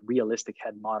with realistic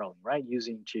head modeling, right?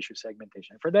 Using tissue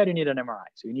segmentation. For that, you need an MRI.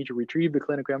 So you need to retrieve the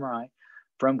clinical MRI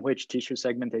from which tissue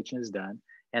segmentation is done.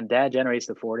 And that generates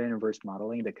the forward and inverse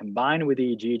modeling that combined with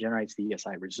EEG generates the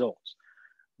ESI results.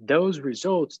 Those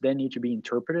results then need to be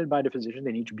interpreted by the physician.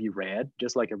 They need to be read,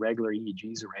 just like a regular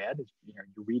EEG is read. You're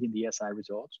reading the ESI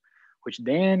results, which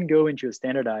then go into a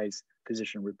standardized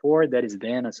physician report that is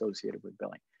then associated with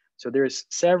billing. So there's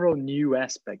several new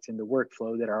aspects in the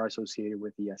workflow that are associated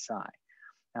with ESI.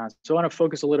 So I want to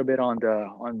focus a little bit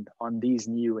on these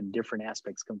new and different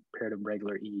aspects compared to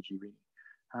regular EEG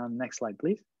reading. Next slide,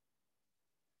 please.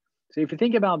 So if you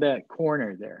think about that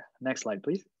corner there, next slide,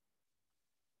 please.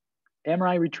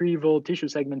 MRI retrieval, tissue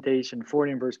segmentation,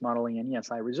 forward inverse modeling, and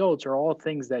ESI results are all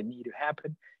things that need to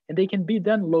happen, and they can be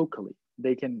done locally.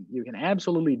 You can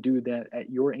absolutely do that at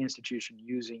your institution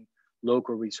using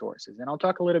local resources. And I'll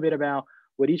talk a little bit about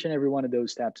what each and every one of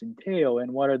those steps entail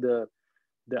and what are the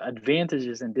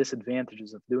advantages and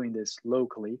disadvantages of doing this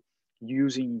locally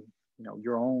using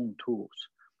your own tools.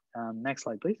 Next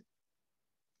slide, please.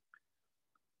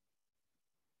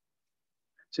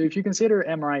 So if you consider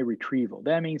MRI retrieval,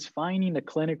 that means finding a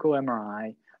clinical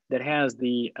MRI that has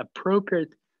the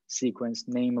appropriate sequence,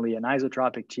 namely an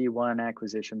isotropic T1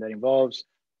 acquisition that involves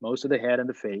most of the head and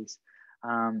the face.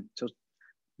 So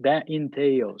that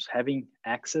entails having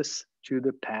access to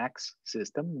the PACS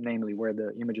system, namely where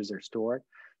the images are stored.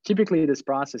 Typically, this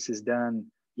process is done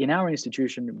in our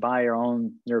institution by our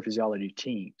own neurophysiology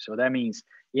team. So that means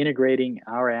integrating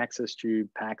our access to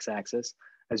PACS access.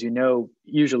 As you know,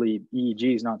 usually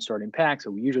EEG is not stored in PACS,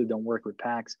 so we usually don't work with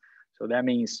PACS. So that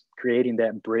means creating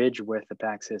that bridge with the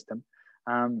PACS system.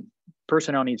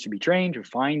 Personnel needs to be trained to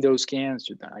find those scans,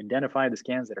 to identify the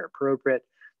scans that are appropriate.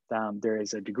 There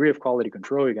is a degree of quality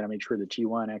control. You got to make sure the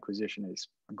T1 acquisition is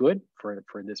good for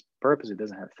this purpose. It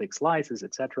doesn't have fixed slices,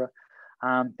 etc.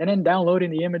 And then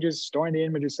downloading the images, storing the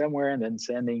images somewhere, and then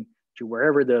sending to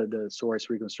wherever the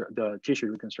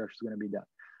tissue reconstruction is going to be done.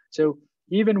 So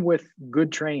even with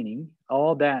good training,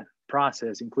 all that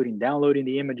process, including downloading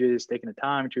the images, taking the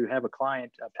time to have a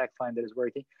PAC client that is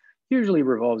working, usually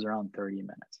revolves around 30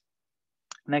 minutes.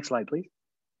 Next slide, please.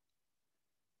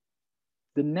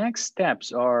 The next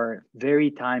steps are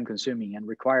very time consuming and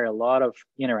require a lot of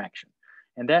interaction.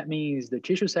 And that means the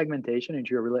tissue segmentation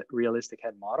into a realistic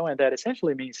head model. And that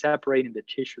essentially means separating the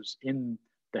tissues in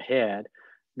the head,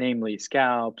 namely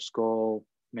scalp, skull,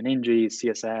 meninges,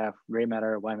 CSF, gray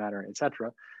matter, white matter,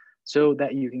 etc., so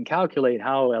that you can calculate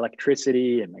how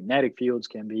electricity and magnetic fields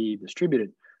can be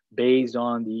distributed based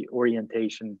on the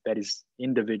orientation that is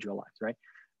individualized, right?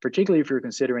 Particularly if you're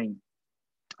considering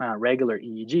regular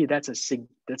EEG,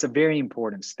 that's a very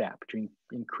important step to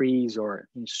increase or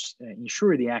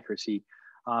ensure the accuracy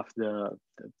of the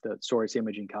source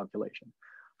imaging calculation.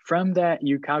 From that,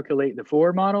 you calculate the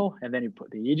forward model, and then you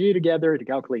put the EEG together to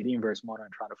calculate the inverse model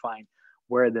and try to find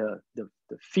where the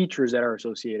features that are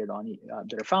associated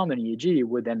that are found in EEG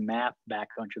would then map back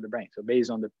onto the brain. So based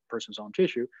on the person's own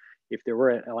tissue, if there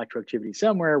were electroactivity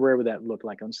somewhere, where would that look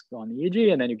like on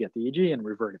EEG? And then you get the EEG and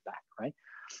revert it back, right?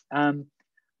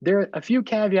 There are a few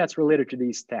caveats related to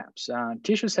these steps.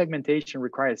 Tissue segmentation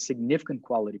requires significant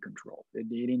quality control.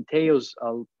 It entails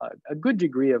a good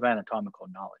degree of anatomical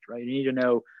knowledge, right? You need to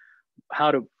know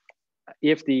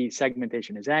if the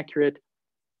segmentation is accurate,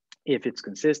 if it's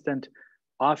consistent.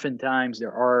 Oftentimes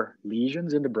there are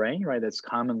lesions in the brain, right? That's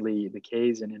commonly the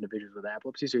case in individuals with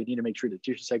epilepsy. So you need to make sure the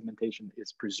tissue segmentation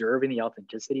is preserving the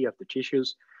authenticity of the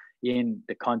tissues in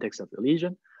the context of the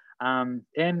lesion.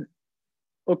 And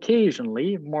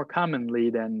occasionally, more commonly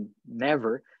than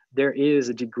never, there is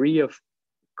a degree of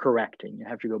correcting. You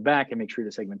have to go back and make sure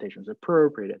the segmentation is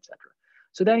appropriate, etc.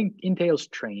 So that entails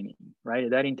training, right?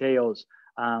 That entails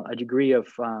a degree of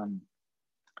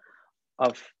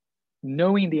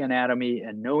knowing the anatomy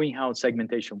and knowing how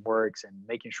segmentation works and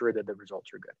making sure that the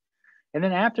results are good. And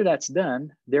then after that's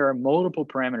done, there are multiple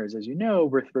parameters, as you know,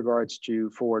 with regards to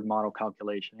forward model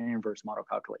calculation and inverse model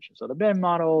calculation. So the BEM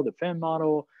model, the FEM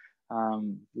model,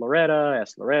 Loretta,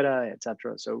 S Loretta,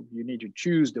 etc. So you need to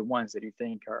choose the ones that you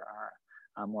think are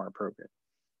more appropriate.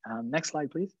 Next slide,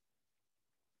 please.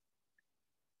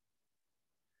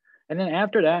 And then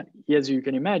after that, as you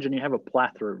can imagine, you have a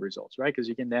plethora of results, right? Because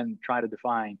you can then try to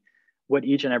define what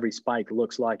each and every spike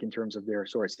looks like in terms of their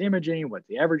source imaging, what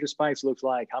the average of spikes looks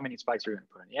like, how many spikes are going to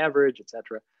put on the average,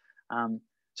 etc.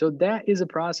 So that is a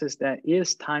process that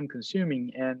is time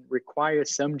consuming and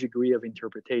requires some degree of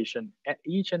interpretation at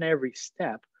each and every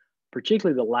step,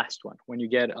 particularly the last one, when you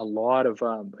get a lot of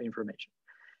information.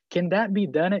 Can that be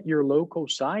done at your local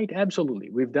site? Absolutely.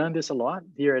 We've done this a lot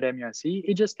here at MUSC.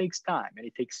 It just takes time and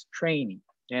it takes training.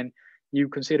 And you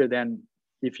consider then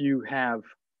if you have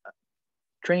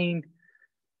trained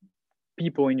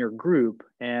people in your group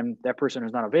and that person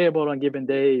is not available on a given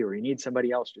day, or you need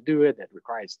somebody else to do it, that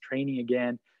requires training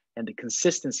again, and the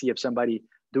consistency of somebody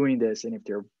doing this, and if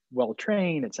they're well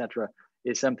trained, etc.,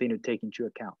 is something to take into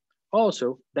account.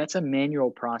 Also, that's a manual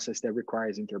process that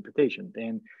requires interpretation.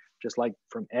 And just like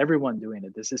from everyone doing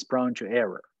it, this is prone to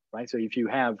error, right? So if you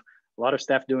have a lot of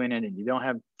staff doing it and you don't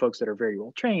have folks that are very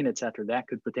well trained, etc., that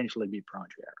could potentially be prone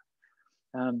to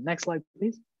error. Next slide,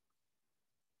 please.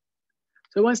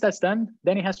 So once that's done,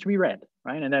 then it has to be read,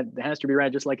 right? And that has to be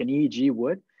read just like an EEG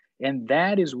would. And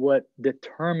that is what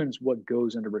determines what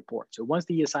goes in the report. So once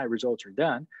the ESI results are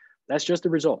done, that's just the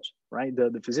results, right?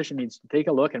 The physician needs to take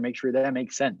a look and make sure that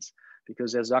makes sense.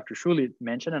 Because as Dr. Shuley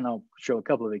mentioned, and I'll show a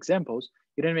couple of examples,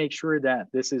 you didn't make sure that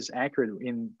this is accurate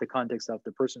in the context of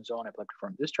the person's own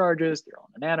epileptiform discharges, their own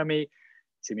anatomy,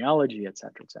 semiology, et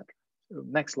cetera, et cetera. So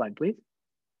next slide, please.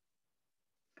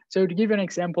 So to give you an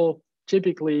example,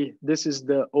 typically, this is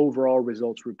the overall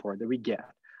results report that we get.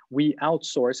 We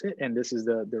outsource it, and this is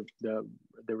the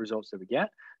results that we get.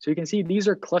 So you can see these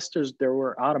are clusters that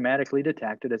were automatically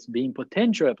detected as being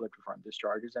potential epileptiform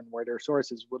discharges and where their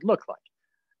sources would look like,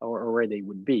 or where they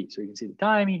would be. So you can see the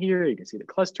timing here, you can see the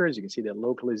clusters, you can see the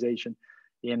localization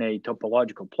in a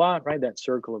topological plot, right? That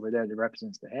circle over there that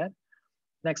represents the head.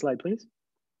 Next slide, please.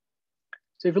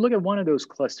 So if you look at one of those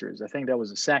clusters, I think that was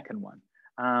the second one.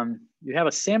 You have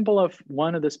a sample of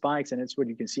one of the spikes, and it's what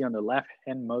you can see on the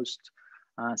left-handmost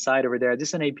side over there. This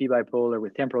is an AP bipolar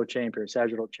with temporal chain,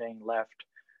 parasagittal chain,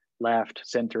 left,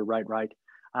 center, right.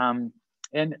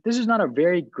 And this is not a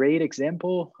very great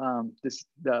example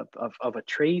of a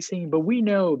tracing, but we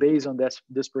know based on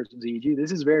this person's EEG,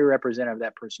 this is very representative of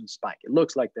that person's spike. It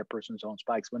looks like that person's own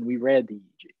spikes when we read the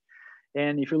EEG.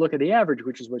 And if you look at the average,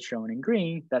 which is what's shown in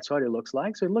green, that's what it looks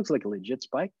like. So it looks like a legit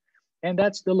spike. And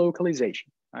that's the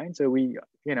localization, right? So we,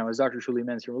 as Dr. Shuley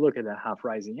mentioned, we look at the half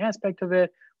rising aspect of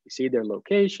it. We see their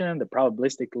location, the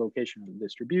probabilistic location of the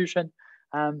distribution.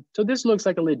 So this looks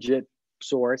like a legit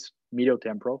source, medial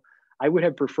temporal. I would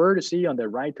have preferred to see on the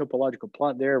right topological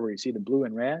plot there where you see the blue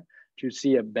and red, to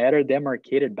see a better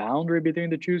demarcated boundary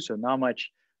between the two. So not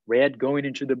much red going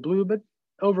into the blue, but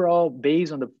overall,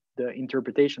 based on the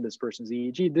interpretation of this person's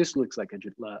EEG, this looks like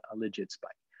a legit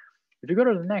spike. If you go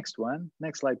to the next one,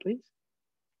 next slide, please.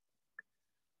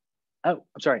 Oh,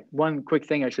 I'm sorry. One quick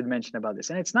thing I should mention about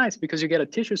this. And it's nice because you get a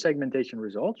tissue segmentation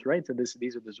results, right? So these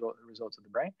are the results of the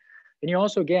brain. And you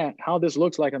also get how this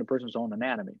looks like on a person's own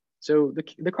anatomy. So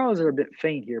the colors are a bit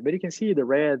faint here, but you can see the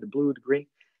red, the blue, the green,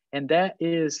 and that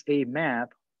is a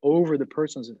map over the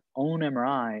person's own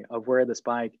MRI of where the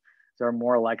spikes are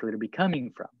more likely to be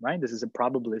coming from, right? This is a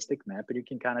probabilistic map, and you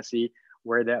can kind of see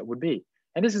where that would be.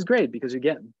 And this is great because you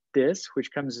get this,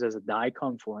 which comes as a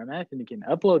DICOM format, and you can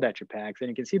upload that to PACS, and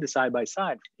you can see the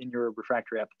side-by-side in your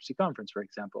refractory epilepsy conference, for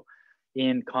example,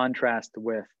 in contrast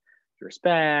with your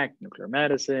SPEC, nuclear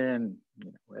medicine,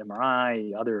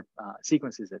 MRI, other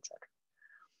sequences,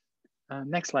 etc.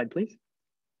 Next slide, please.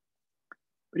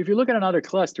 But if you look at another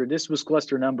cluster, this was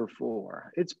cluster number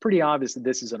 4. It's pretty obvious that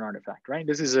this is an artifact, right?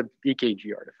 This is an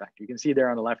EKG artifact. You can see there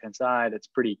on the left-hand side, it's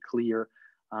pretty clear,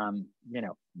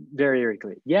 very, very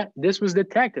clear. Yet this was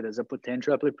detected as a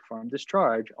potential epileptiform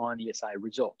discharge on ESI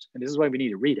results. And this is why we need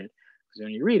to read it. Because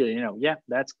when you read it, yeah,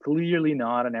 that's clearly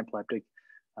not an epileptic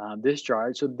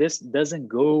discharge. So this doesn't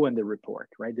go in the report,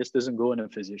 right? This doesn't go in a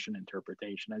physician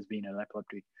interpretation as being an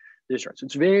epileptic discharge. So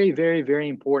it's very, very, very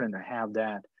important to have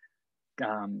that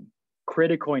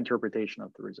critical interpretation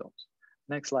of the results.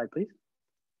 Next slide, please.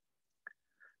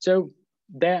 So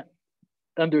that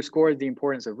underscores the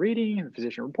importance of reading the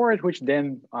physician report, which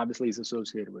then obviously is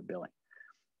associated with billing.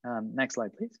 Next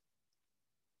slide, please.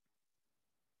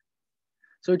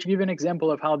 So to give an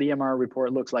example of how the MR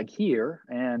report looks like here,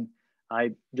 and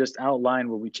I just outlined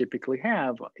what we typically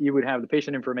have, you would have the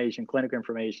patient information, clinical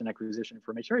information, acquisition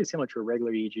information, very similar to a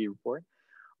regular EEG report.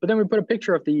 But then we put a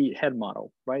picture of the head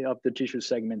model, right, of the tissue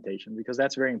segmentation, because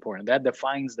that's very important. That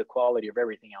defines the quality of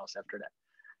everything else after that.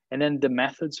 And then the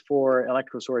methods for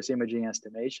electrical source imaging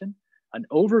estimation, an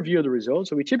overview of the results.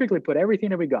 So we typically put everything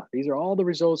that we got. These are all the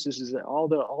results. This is all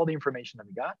the information that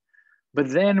we got. But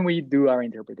then we do our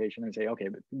interpretation and say, okay,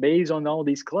 but based on all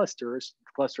these clusters,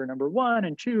 cluster number 1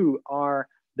 and 2 are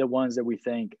the ones that we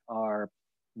think are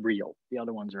real. The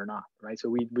other ones are not, right? So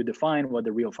we define what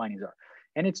the real findings are.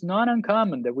 And it's not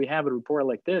uncommon that we have a report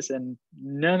like this and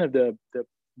none of the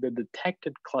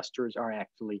detected clusters are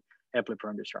actually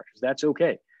epileptiform discharges. That's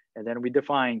okay. And then we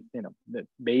define, that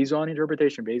based on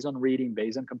interpretation, based on reading,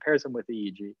 based on comparison with the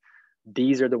EEG,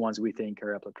 these are the ones we think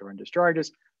are epileptiform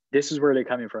discharges. This is where they're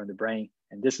coming from the brain,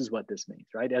 and this is what this means,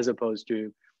 right? As opposed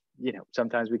to,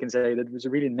 sometimes we can say that there's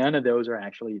really none of those are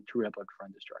actually true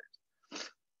epileptiform discharges.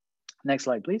 Next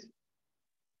slide, please.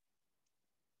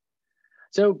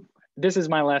 So this is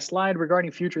my last slide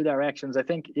regarding future directions. I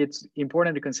think it's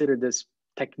important to consider this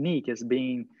technique as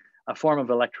being a form of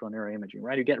electrical neuroimaging,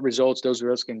 right? You get results, those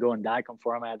results can go in DICOM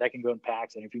format, that can go in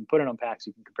PACS, and if you put it on PACS,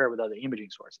 you can compare it with other imaging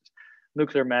sources,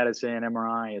 nuclear medicine,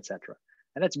 MRI, etc.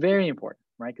 And that's very important,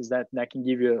 right? Because that can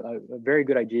give you a very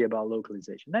good idea about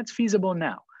localization. That's feasible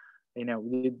now.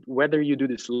 Whether you do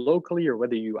this locally or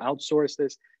whether you outsource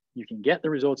this, you can get the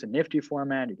results in NIFTY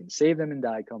format, you can save them in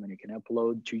DICOM, and you can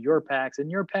upload to your PACS.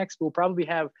 And your PACS will probably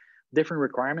have different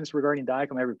requirements regarding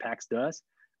DICOM, every PACS does,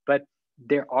 but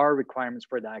there are requirements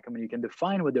for DICOM, and you can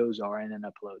define what those are and then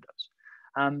upload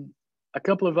those. A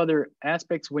couple of other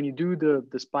aspects when you do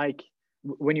the spike,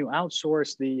 when you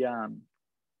outsource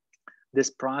this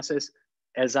process,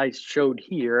 as I showed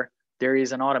here, there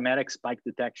is an automatic spike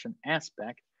detection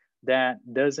aspect that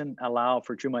doesn't allow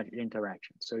for too much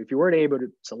interaction. So if you were able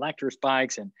to select your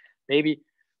spikes and maybe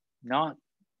not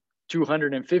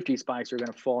 250 spikes are going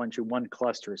to fall into one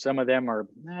cluster. Some of them are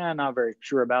not very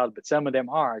sure about, but some of them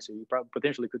are. So you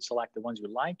potentially could select the ones you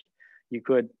like. You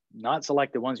could not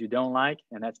select the ones you don't like,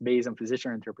 and that's based on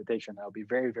physician interpretation. That will be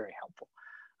very, very helpful.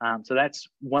 So that's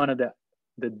one of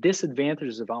the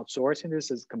disadvantages of outsourcing this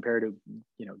as compared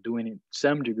to doing it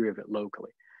some degree of it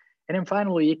locally. And then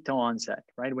finally, ictal onset,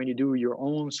 right? When you do your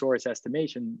own source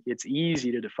estimation, it's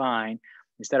easy to define.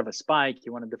 Instead of a spike,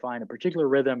 you want to define a particular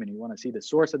rhythm and you want to see the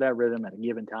source of that rhythm at a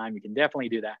given time. You can definitely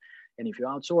do that. And if you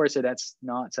outsource it, that's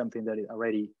not something that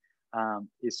already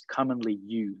is commonly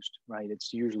used, right?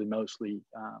 It's usually mostly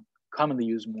commonly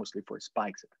used mostly for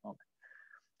spikes at the moment.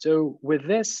 So with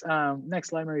this, next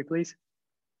slide, Mary, please.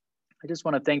 I just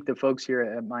want to thank the folks here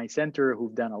at my center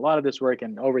who've done a lot of this work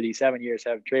and over these 7 years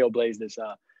have trailblazed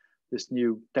this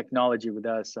new technology with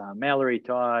us. Mallory,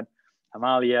 Todd,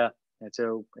 Amalia,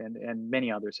 and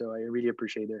many others. So I really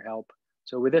appreciate their help.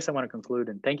 So with this, I want to conclude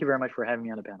and thank you very much for having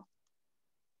me on the panel.